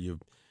there.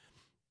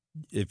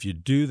 If you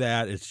do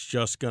that, it's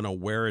just going to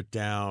wear it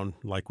down.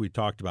 Like we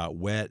talked about,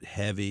 wet,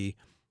 heavy.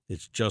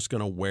 It's just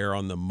going to wear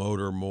on the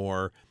motor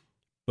more.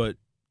 But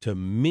to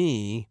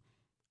me,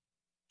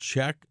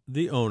 check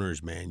the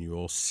owner's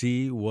manual,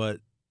 see what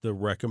the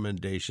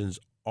recommendations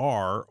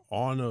are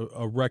on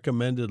a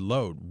recommended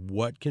load.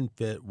 What can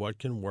fit, what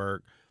can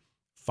work.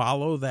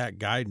 Follow that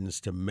guidance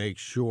to make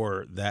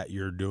sure that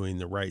you're doing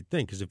the right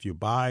thing. Because if you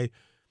buy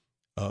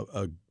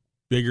a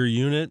bigger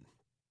unit,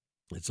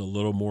 it's a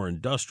little more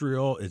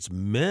industrial.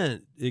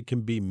 It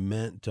can be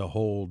meant to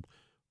hold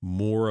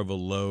more of a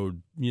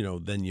load,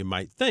 than you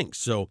might think.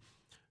 So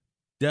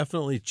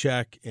definitely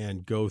check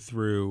and go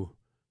through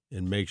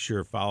and make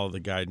sure follow the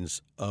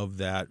guidance of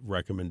that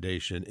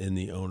recommendation in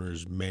the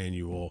owner's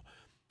manual.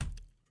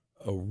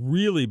 A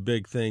really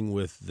big thing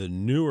with the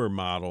newer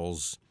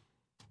models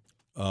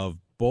of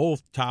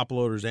both top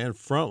loaders and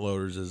front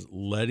loaders is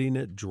letting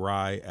it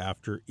dry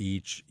after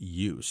each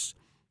use.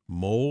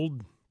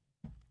 Mold,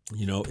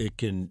 you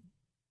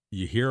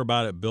hear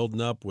about it building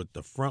up with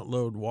the front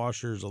load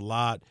washers a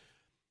lot.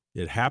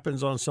 It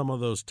happens on some of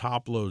those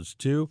top loads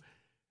too.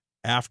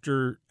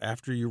 After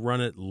you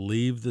run it,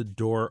 leave the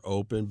door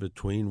open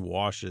between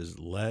washes.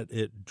 Let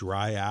it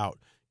dry out.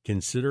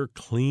 Consider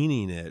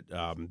cleaning it.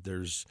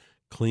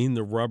 Clean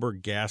the rubber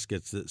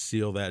gaskets that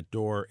seal that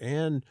door,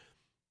 and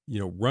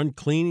run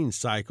cleaning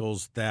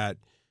cycles that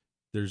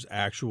there's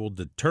actual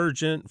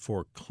detergent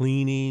for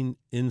cleaning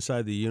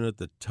inside the unit,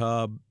 the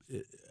tub,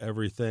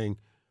 everything.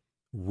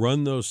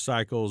 Run those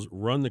cycles,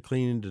 run the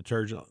cleaning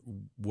detergent,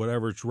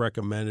 whatever it's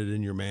recommended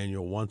in your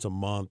manual, once a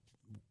month,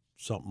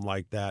 something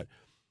like that.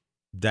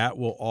 That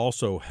will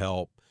also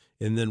help.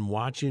 And then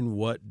watching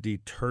what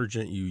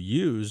detergent you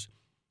use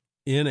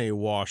in a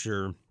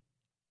washer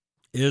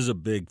is a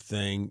big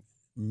thing.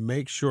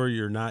 Make sure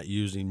you're not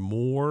using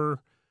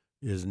more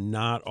is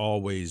not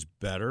always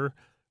better,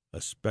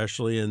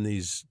 especially in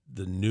the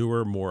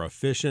newer, more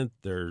efficient.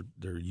 They're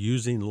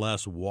using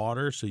less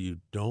water, so you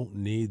don't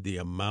need the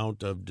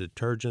amount of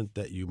detergent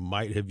that you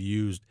might have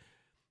used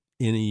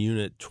in a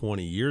unit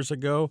 20 years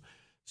ago.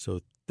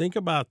 So think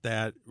about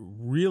that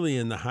really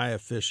in the high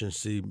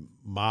efficiency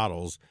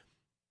models.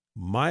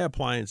 My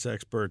appliance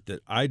expert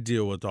that I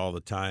deal with all the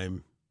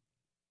time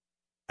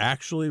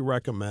actually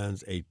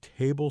recommends a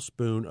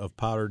tablespoon of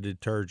powdered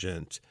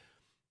detergent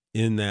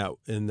in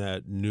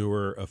that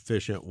newer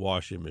efficient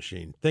washing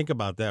machine. Think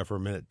about that for a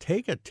minute.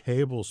 Take a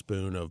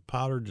tablespoon of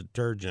powdered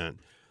detergent.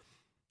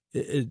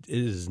 It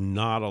is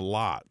not a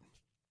lot.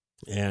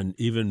 And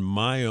even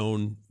my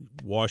own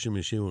washing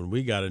machine, when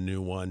we got a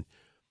new one,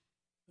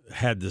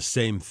 had the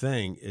same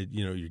thing.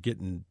 You're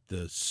getting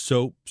the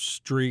soap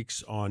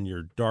streaks on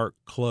your dark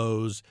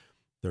clothes.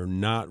 They're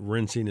not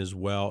rinsing as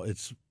well.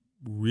 It's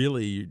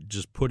really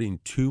just putting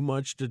too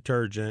much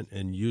detergent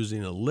and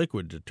using a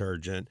liquid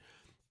detergent.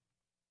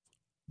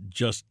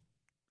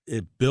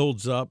 It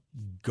builds up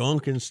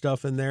gunk and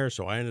stuff in there.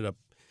 So I ended up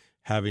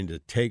having to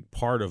take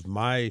part of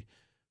my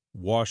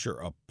washer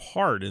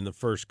apart in the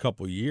first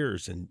couple of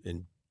years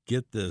and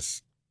get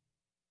this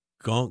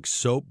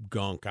soap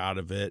gunk out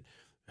of it.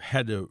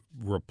 Had to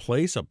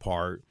replace a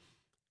part.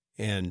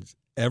 And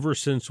ever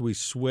since we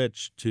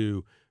switched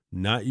to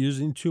not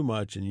using too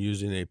much and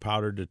using a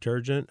powdered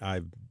detergent,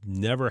 I've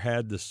never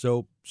had the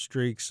soap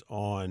streaks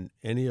on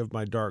any of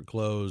my dark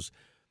clothes.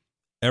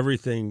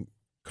 Everything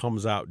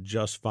comes out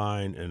just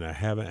fine, and I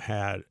haven't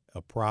had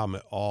a problem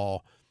at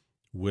all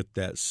with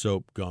that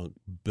soap gunk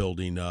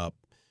building up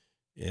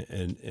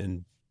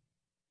and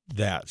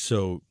that.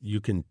 So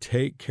you can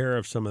take care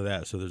of some of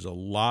that. So there's a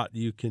lot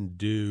you can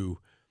do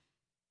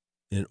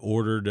in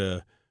order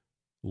to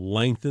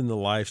lengthen the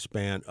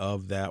lifespan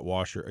of that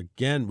washer.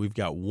 Again, we've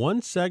got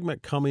one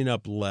segment coming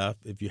up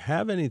left. If you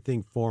have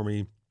anything for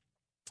me,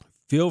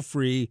 feel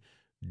free,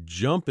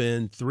 jump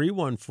in,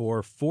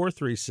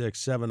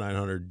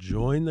 314-436-7900.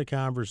 Join the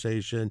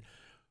conversation.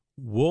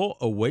 We'll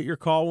await your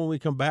call when we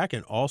come back.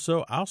 And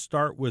also, I'll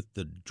start with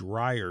the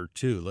dryer,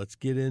 too. Let's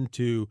get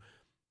into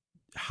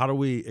how do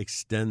we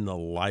extend the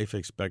life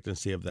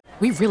expectancy of that.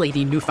 We really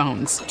need new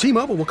phones.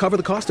 T-Mobile will cover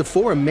the cost of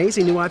 4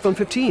 amazing new iPhone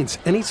 15s,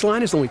 and each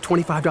line is only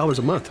 $25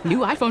 a month. New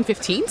iPhone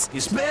 15s?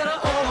 It's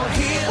better over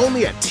here.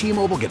 Only at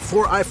T-Mobile, get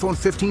 4 iPhone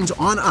 15s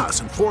on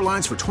us and 4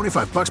 lines for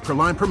 $25 per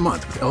line per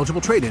month with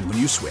eligible trade-in when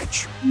you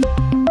switch.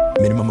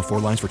 Minimum of 4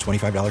 lines for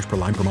 $25 per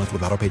line per month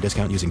with autopay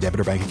discount using debit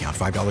or bank account.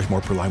 $5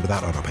 more per line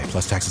without autopay,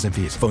 plus taxes and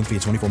fees. Phone fee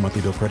at 24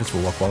 monthly bill credits for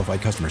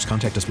well-qualified customers.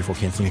 Contact us before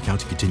canceling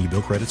account to continue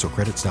bill credits or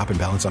credit stop and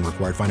balance on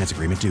required finance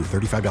agreement due.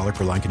 $35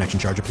 per line connection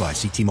charge applies.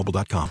 See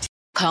T-Mobile.com.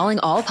 Calling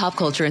all pop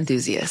culture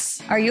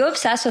enthusiasts. Are you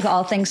obsessed with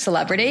all things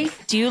celebrity?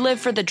 Do you live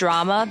for the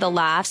drama, the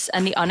laughs,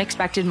 and the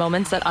unexpected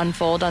moments that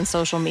unfold on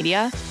social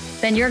media?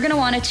 Then you're going to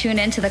want to tune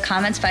in to the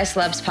Comments by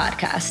Celebs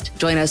podcast.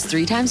 Join us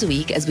 3 times a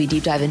week as we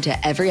deep dive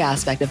into every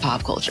aspect of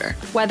pop culture.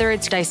 Whether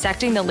it's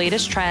dissecting the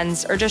latest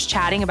trends or just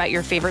chatting about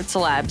your favorite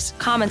celebs,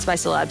 Comments by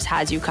Celebs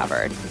has you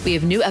covered. We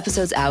have new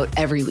episodes out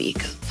every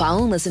week.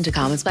 Follow and listen to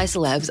Comments by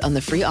Celebs on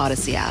the free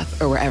Odyssey app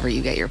or wherever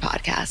you get your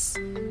podcasts.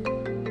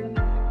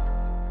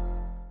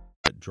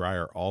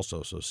 Dryer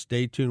also, so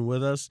stay tuned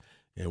with us,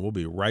 and we'll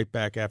be right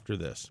back after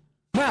this.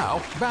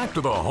 Now, back to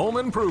the Home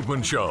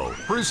Improvement Show,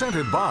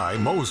 presented by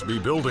Mosby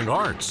Building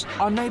Arts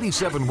on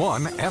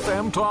 97.1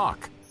 FM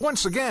Talk.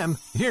 Once again,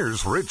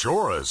 here's Rich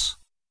Oris.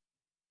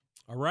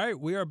 All right,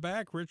 we are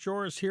back. Rich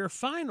Oris here.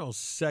 Final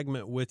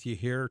segment with you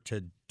here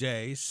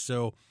today.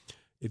 So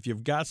if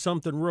you've got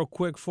something real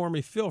quick for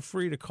me, feel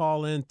free to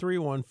call in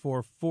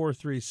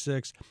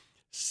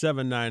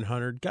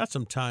 314-436-7900. Got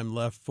some time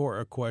left for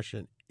a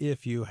question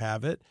if you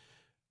have it.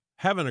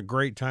 Having a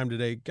great time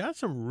today. Got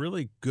some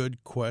really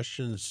good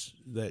questions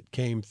that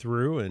came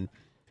through, and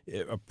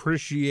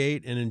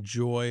appreciate and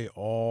enjoy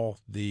all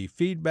the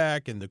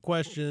feedback and the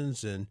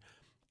questions and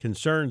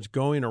concerns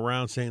going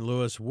around St.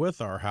 Louis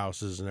with our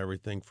houses and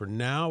everything. For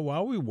now,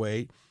 while we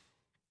wait,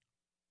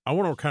 I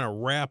want to kind of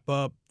wrap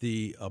up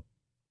the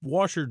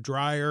washer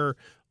dryer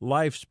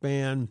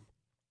lifespan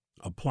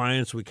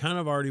appliance. We kind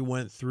of already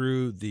went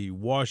through the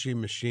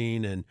washing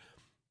machine and,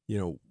 you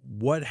know,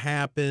 what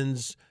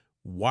happens,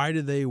 why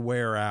do they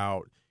wear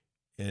out,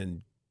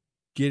 and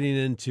getting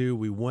into,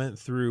 we went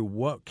through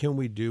what can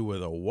we do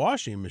with a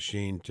washing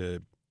machine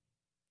to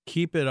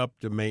keep it up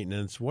to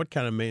maintenance, what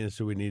kind of maintenance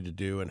do we need to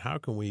do, and how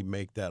can we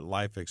make that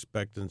life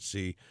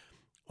expectancy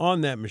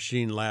on that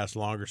machine last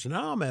longer. So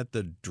now I'm at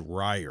the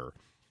dryer.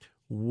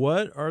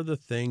 What are the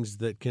things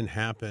that can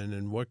happen,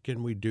 and what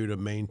can we do to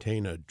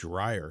maintain a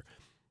dryer?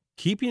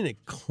 Keeping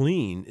it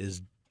clean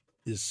is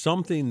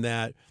something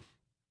that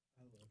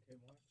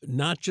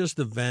not just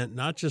the vent,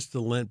 not just the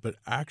lint, but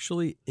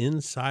actually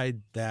inside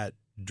that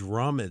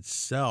drum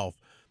itself,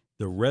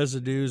 the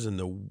residues and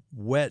the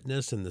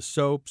wetness and the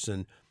soaps,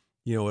 and,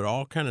 you know, it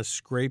all kind of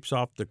scrapes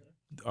off the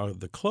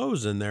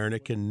clothes in there, and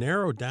it can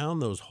narrow down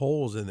those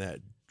holes in that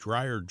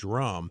dryer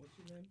drum.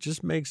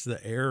 Just makes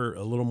the air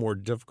a little more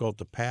difficult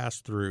to pass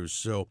through.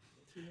 So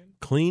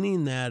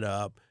cleaning that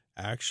up,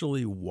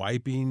 actually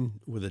wiping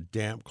with a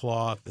damp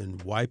cloth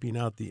and wiping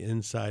out the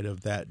inside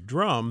of that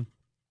drum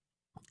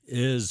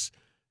is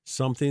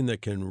something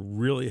that can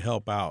really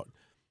help out.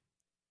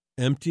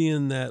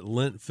 Emptying that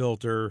lint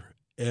filter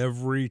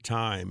every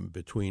time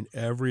between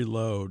every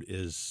load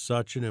is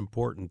such an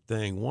important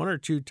thing. 1 or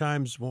 2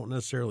 times won't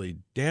necessarily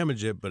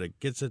damage it, but it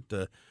gets it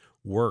to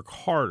work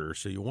harder.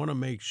 So you want to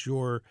make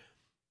sure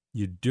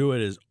you do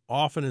it as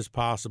often as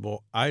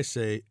possible. I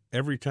say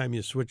every time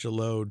you switch a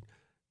load,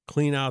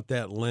 clean out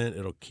that lint.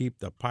 It'll keep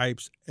the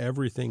pipes,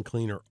 everything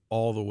cleaner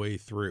all the way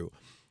through.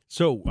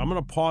 So I'm going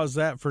to pause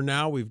that for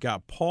now. We've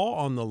got Paul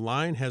on the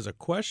line, has a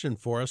question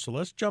for us. So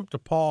let's jump to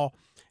Paul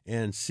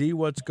and see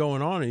what's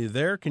going on. Are you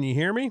there? Can you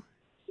hear me?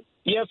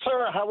 Yes,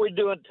 sir. How are we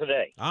doing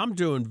today? I'm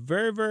doing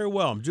very, very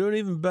well. I'm doing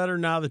even better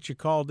now that you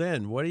called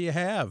in. What do you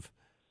have?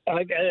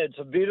 It's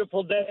a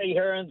beautiful day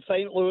here in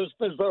St. Louis,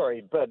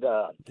 Missouri. But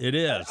it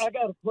is. I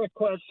got a quick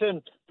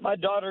question. My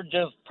daughter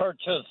just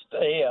purchased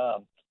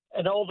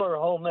an older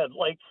home at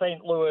Lake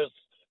St. Louis,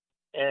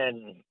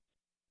 and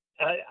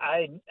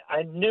I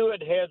knew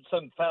it had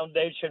some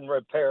foundation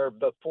repair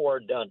before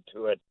done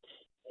to it,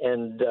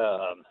 and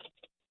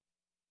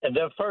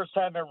the first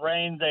time it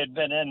rained, they'd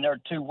been in there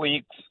 2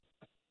 weeks,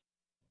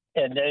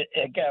 and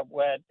it got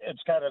wet.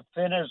 It's got a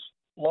finished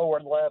lower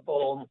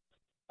level,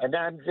 and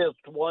I'm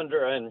just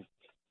wondering,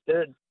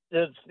 is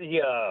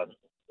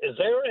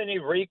there any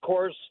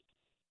recourse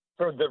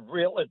for the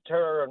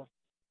realtor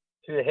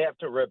to have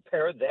to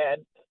repair that,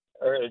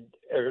 or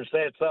is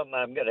that something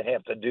I'm going to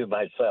have to do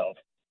myself?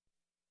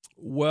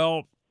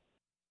 Well,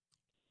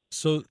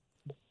 so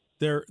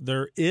there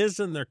is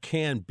and there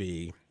can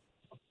be,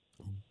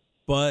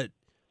 but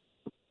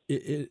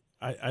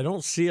I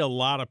don't see a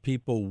lot of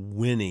people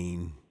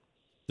winning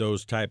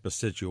those type of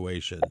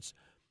situations.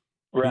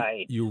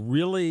 Right. You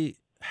really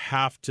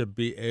have to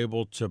be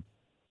able to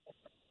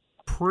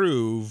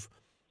prove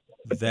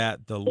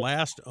that the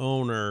last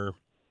owner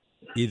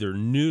either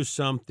knew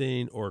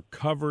something or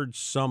covered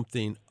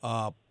something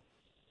up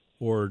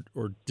or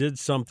did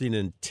something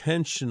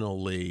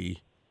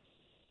intentionally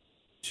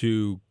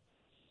to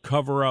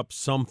cover up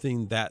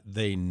something that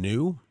they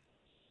knew.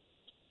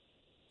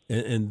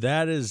 And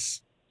that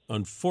is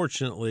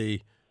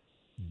unfortunately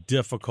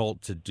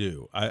difficult to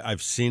do.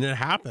 I've seen it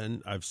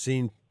happen. I've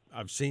seen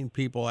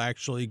people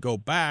actually go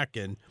back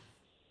and,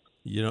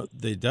 you know,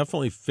 they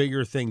definitely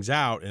figure things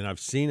out, and I've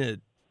seen it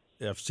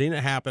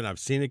happen. I've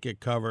seen it get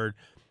covered,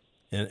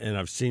 and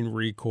I've seen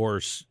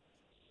recourse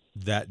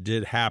that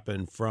did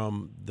happen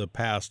from the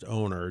past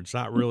owner. It's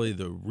not really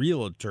the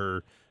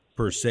realtor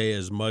per se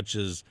as much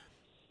as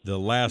the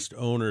last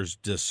owner's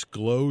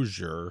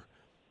disclosure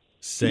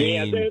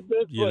saying,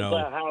 this you was know,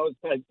 a house.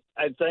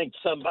 I think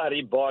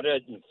somebody bought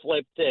it and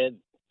flipped it,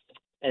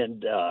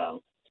 and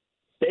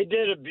they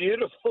did a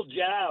beautiful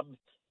job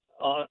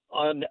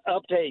on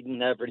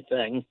updating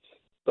everything.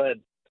 But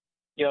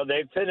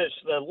they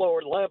finished the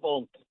lower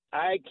level.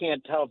 I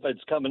can't tell if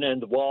it's coming in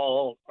the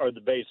wall or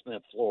the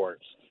basement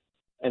floors,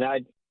 and I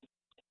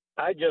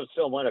just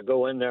don't want to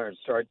go in there and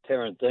start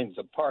tearing things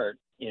apart.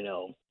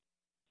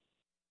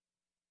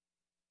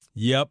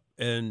 Yep,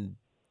 and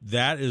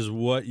that is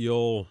what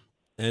you'll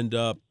end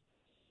up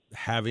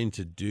having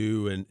to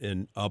do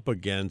and up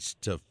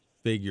against to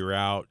figure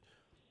out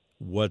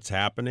what's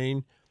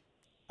happening.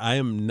 I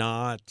am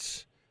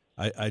not.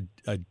 I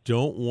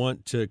don't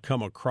want to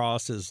come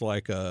across as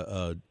like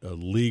a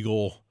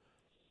legal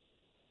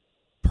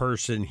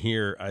person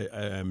here. I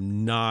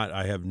am not.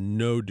 I have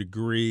no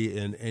degree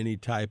in any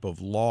type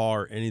of law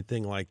or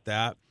anything like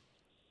that.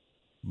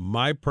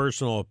 My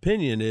personal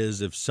opinion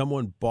is if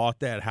someone bought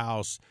that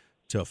house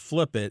to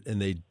flip it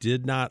and they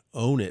did not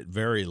own it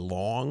very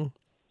long,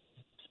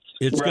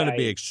 it's going to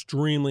be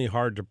extremely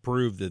hard to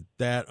prove that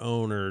that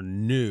owner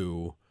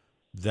knew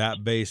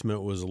that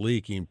basement was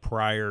leaking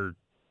prior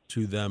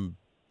to them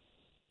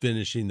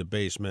finishing the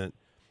basement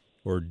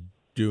or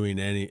doing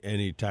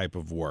any type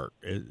of work.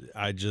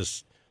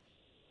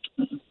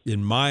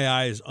 In my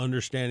eyes,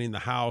 understanding the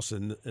house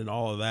and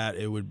all of that,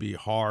 it would be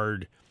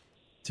hard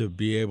to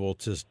be able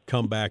to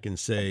come back and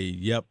say,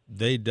 yep,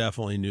 they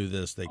definitely knew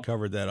this. They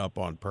covered that up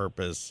on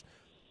purpose.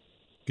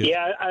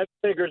 Yeah, I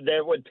figured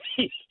that would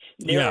be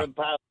near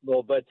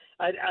impossible, but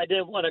I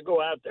didn't want to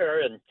go out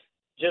there and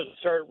just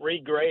start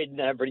regrading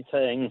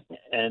everything.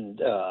 And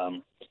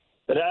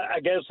but I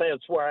guess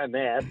that's where I'm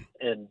at.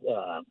 And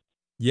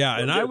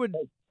and I would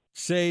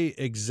say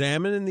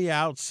examining the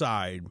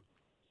outside.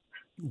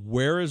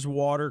 Where is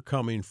water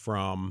coming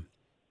from?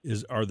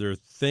 Are there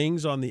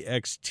things on the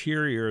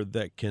exterior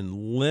that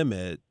can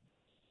limit?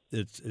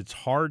 It's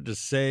hard to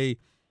say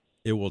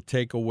it will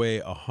take away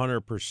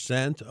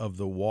 100% of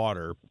the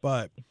water,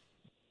 but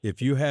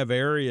if you have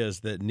areas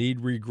that need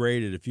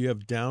regraded, if you have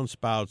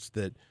downspouts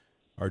that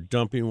are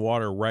dumping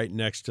water right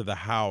next to the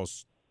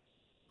house,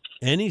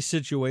 any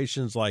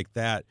situations like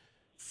that,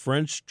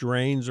 French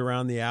drains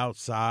around the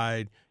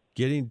outside,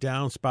 getting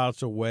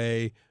downspouts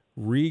away,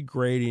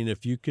 regrading,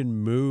 if you can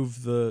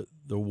move the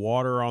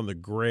water on the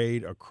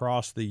grade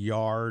across the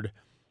yard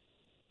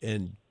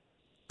and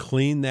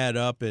clean that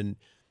up, and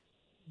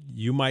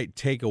you might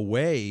take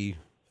away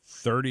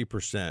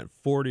 30%,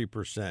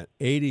 40%,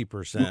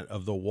 80%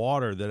 of the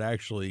water that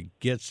actually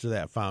gets to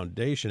that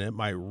foundation. It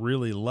might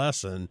really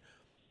lessen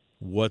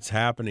what's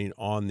happening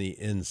on the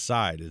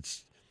inside.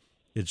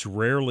 It's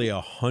rarely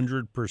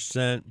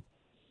 100%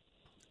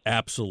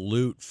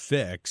 absolute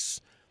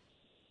fix,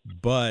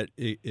 but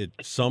it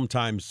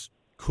sometimes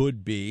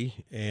could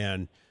be,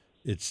 and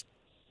it's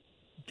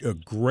a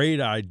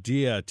great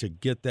idea to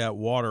get that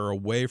water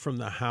away from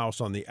the house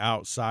on the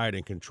outside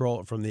and control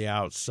it from the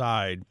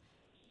outside,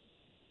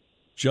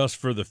 just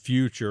for the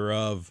future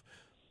of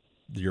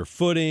your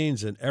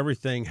footings and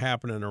everything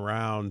happening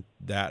around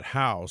that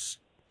house.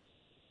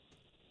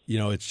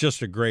 It's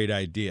just a great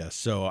idea.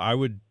 So I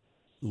would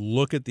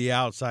look at the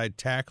outside,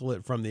 tackle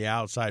it from the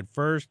outside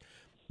first,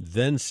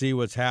 then see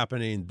what's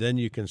happening. Then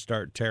you can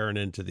start tearing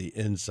into the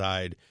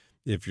inside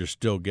if you're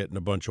still getting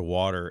a bunch of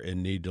water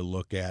and need to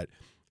look at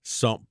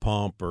sump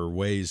pump or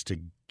ways to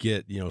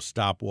get,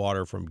 stop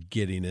water from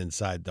getting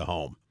inside the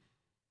home.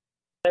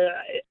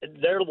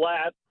 Their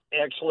lot,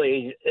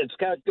 actually, it's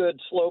got good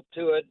slope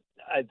to it.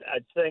 I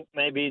think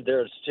maybe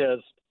there's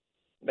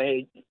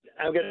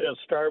I'm going to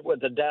start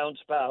with the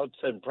downspouts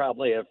and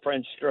probably a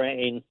French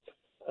drain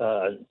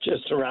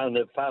just around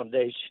the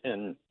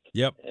foundation.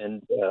 Yep.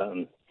 And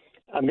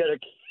I'm going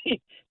to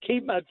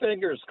keep my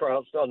fingers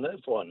crossed on this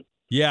one.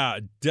 Yeah,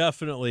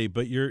 definitely.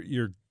 But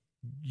you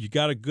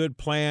got a good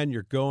plan.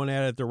 You're going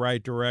at it the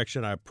right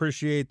direction. I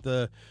appreciate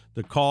the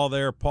call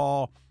there,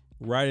 Paul.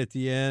 Right at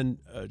the end,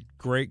 a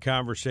great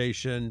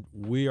conversation.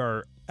 We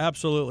are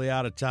absolutely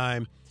out of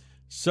time.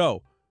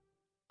 So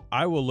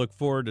I will look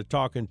forward to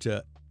talking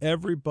to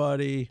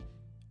everybody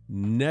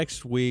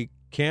next week.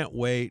 Can't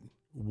wait.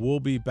 We'll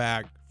be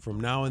back from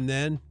now and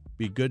then.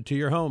 Be good to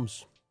your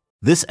homes.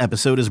 This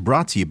episode is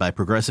brought to you by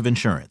Progressive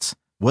Insurance.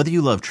 Whether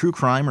you love true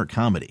crime or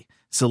comedy,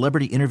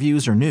 celebrity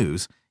interviews or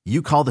news,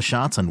 you call the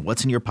shots on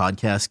what's in your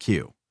podcast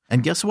queue.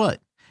 And guess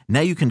what? Now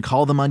you can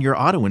call them on your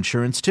auto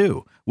insurance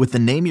too with the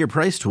Name Your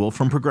Price tool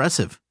from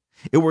Progressive.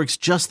 It works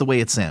just the way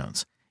it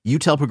sounds. You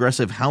tell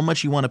Progressive how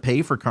much you want to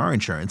pay for car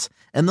insurance,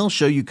 and they'll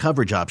show you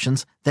coverage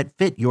options that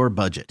fit your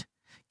budget.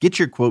 Get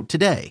your quote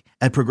today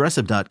at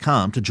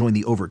Progressive.com to join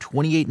the over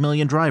 28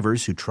 million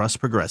drivers who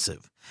trust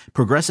Progressive.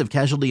 Progressive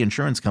Casualty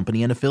Insurance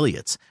Company and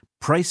Affiliates.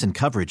 Price and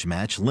coverage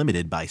match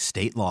limited by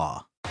state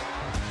law.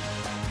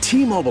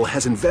 T-Mobile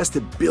has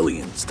invested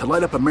billions to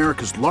light up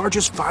America's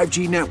largest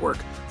 5G network,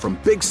 from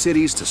big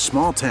cities to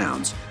small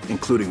towns,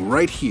 including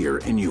right here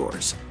in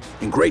yours.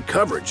 And great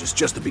coverage is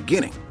just the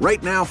beginning.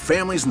 Right now,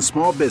 families and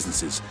small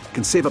businesses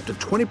can save up to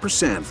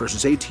 20%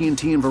 versus AT&T and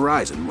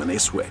Verizon when they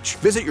switch.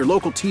 Visit your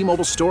local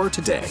T-Mobile store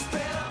today.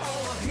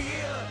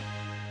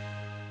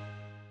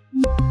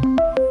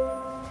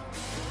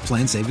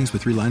 Plan savings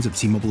with 3 lines of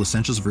T-Mobile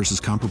Essentials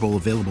versus comparable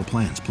available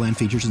plans. Plan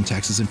features and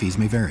taxes and fees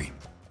may vary.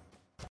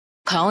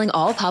 Calling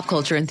all pop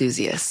culture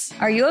enthusiasts.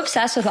 Are you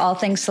obsessed with all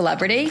things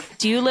celebrity?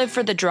 Do you live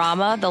for the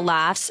drama, the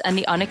laughs, and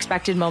the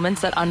unexpected moments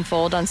that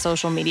unfold on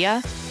social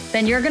media?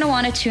 Then you're going to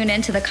want to tune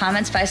in to the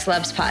Comments by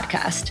Celebs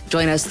podcast.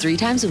 Join us 3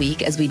 times a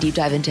week as we deep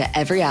dive into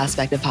every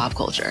aspect of pop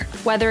culture.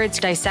 Whether it's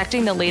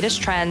dissecting the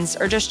latest trends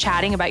or just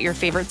chatting about your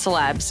favorite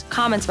celebs,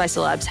 Comments by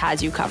Celebs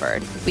has you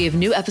covered. We have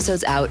new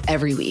episodes out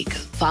every week.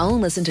 Follow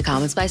and listen to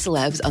Comments by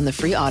Celebs on the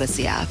free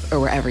Odyssey app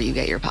or wherever you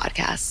get your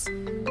podcasts.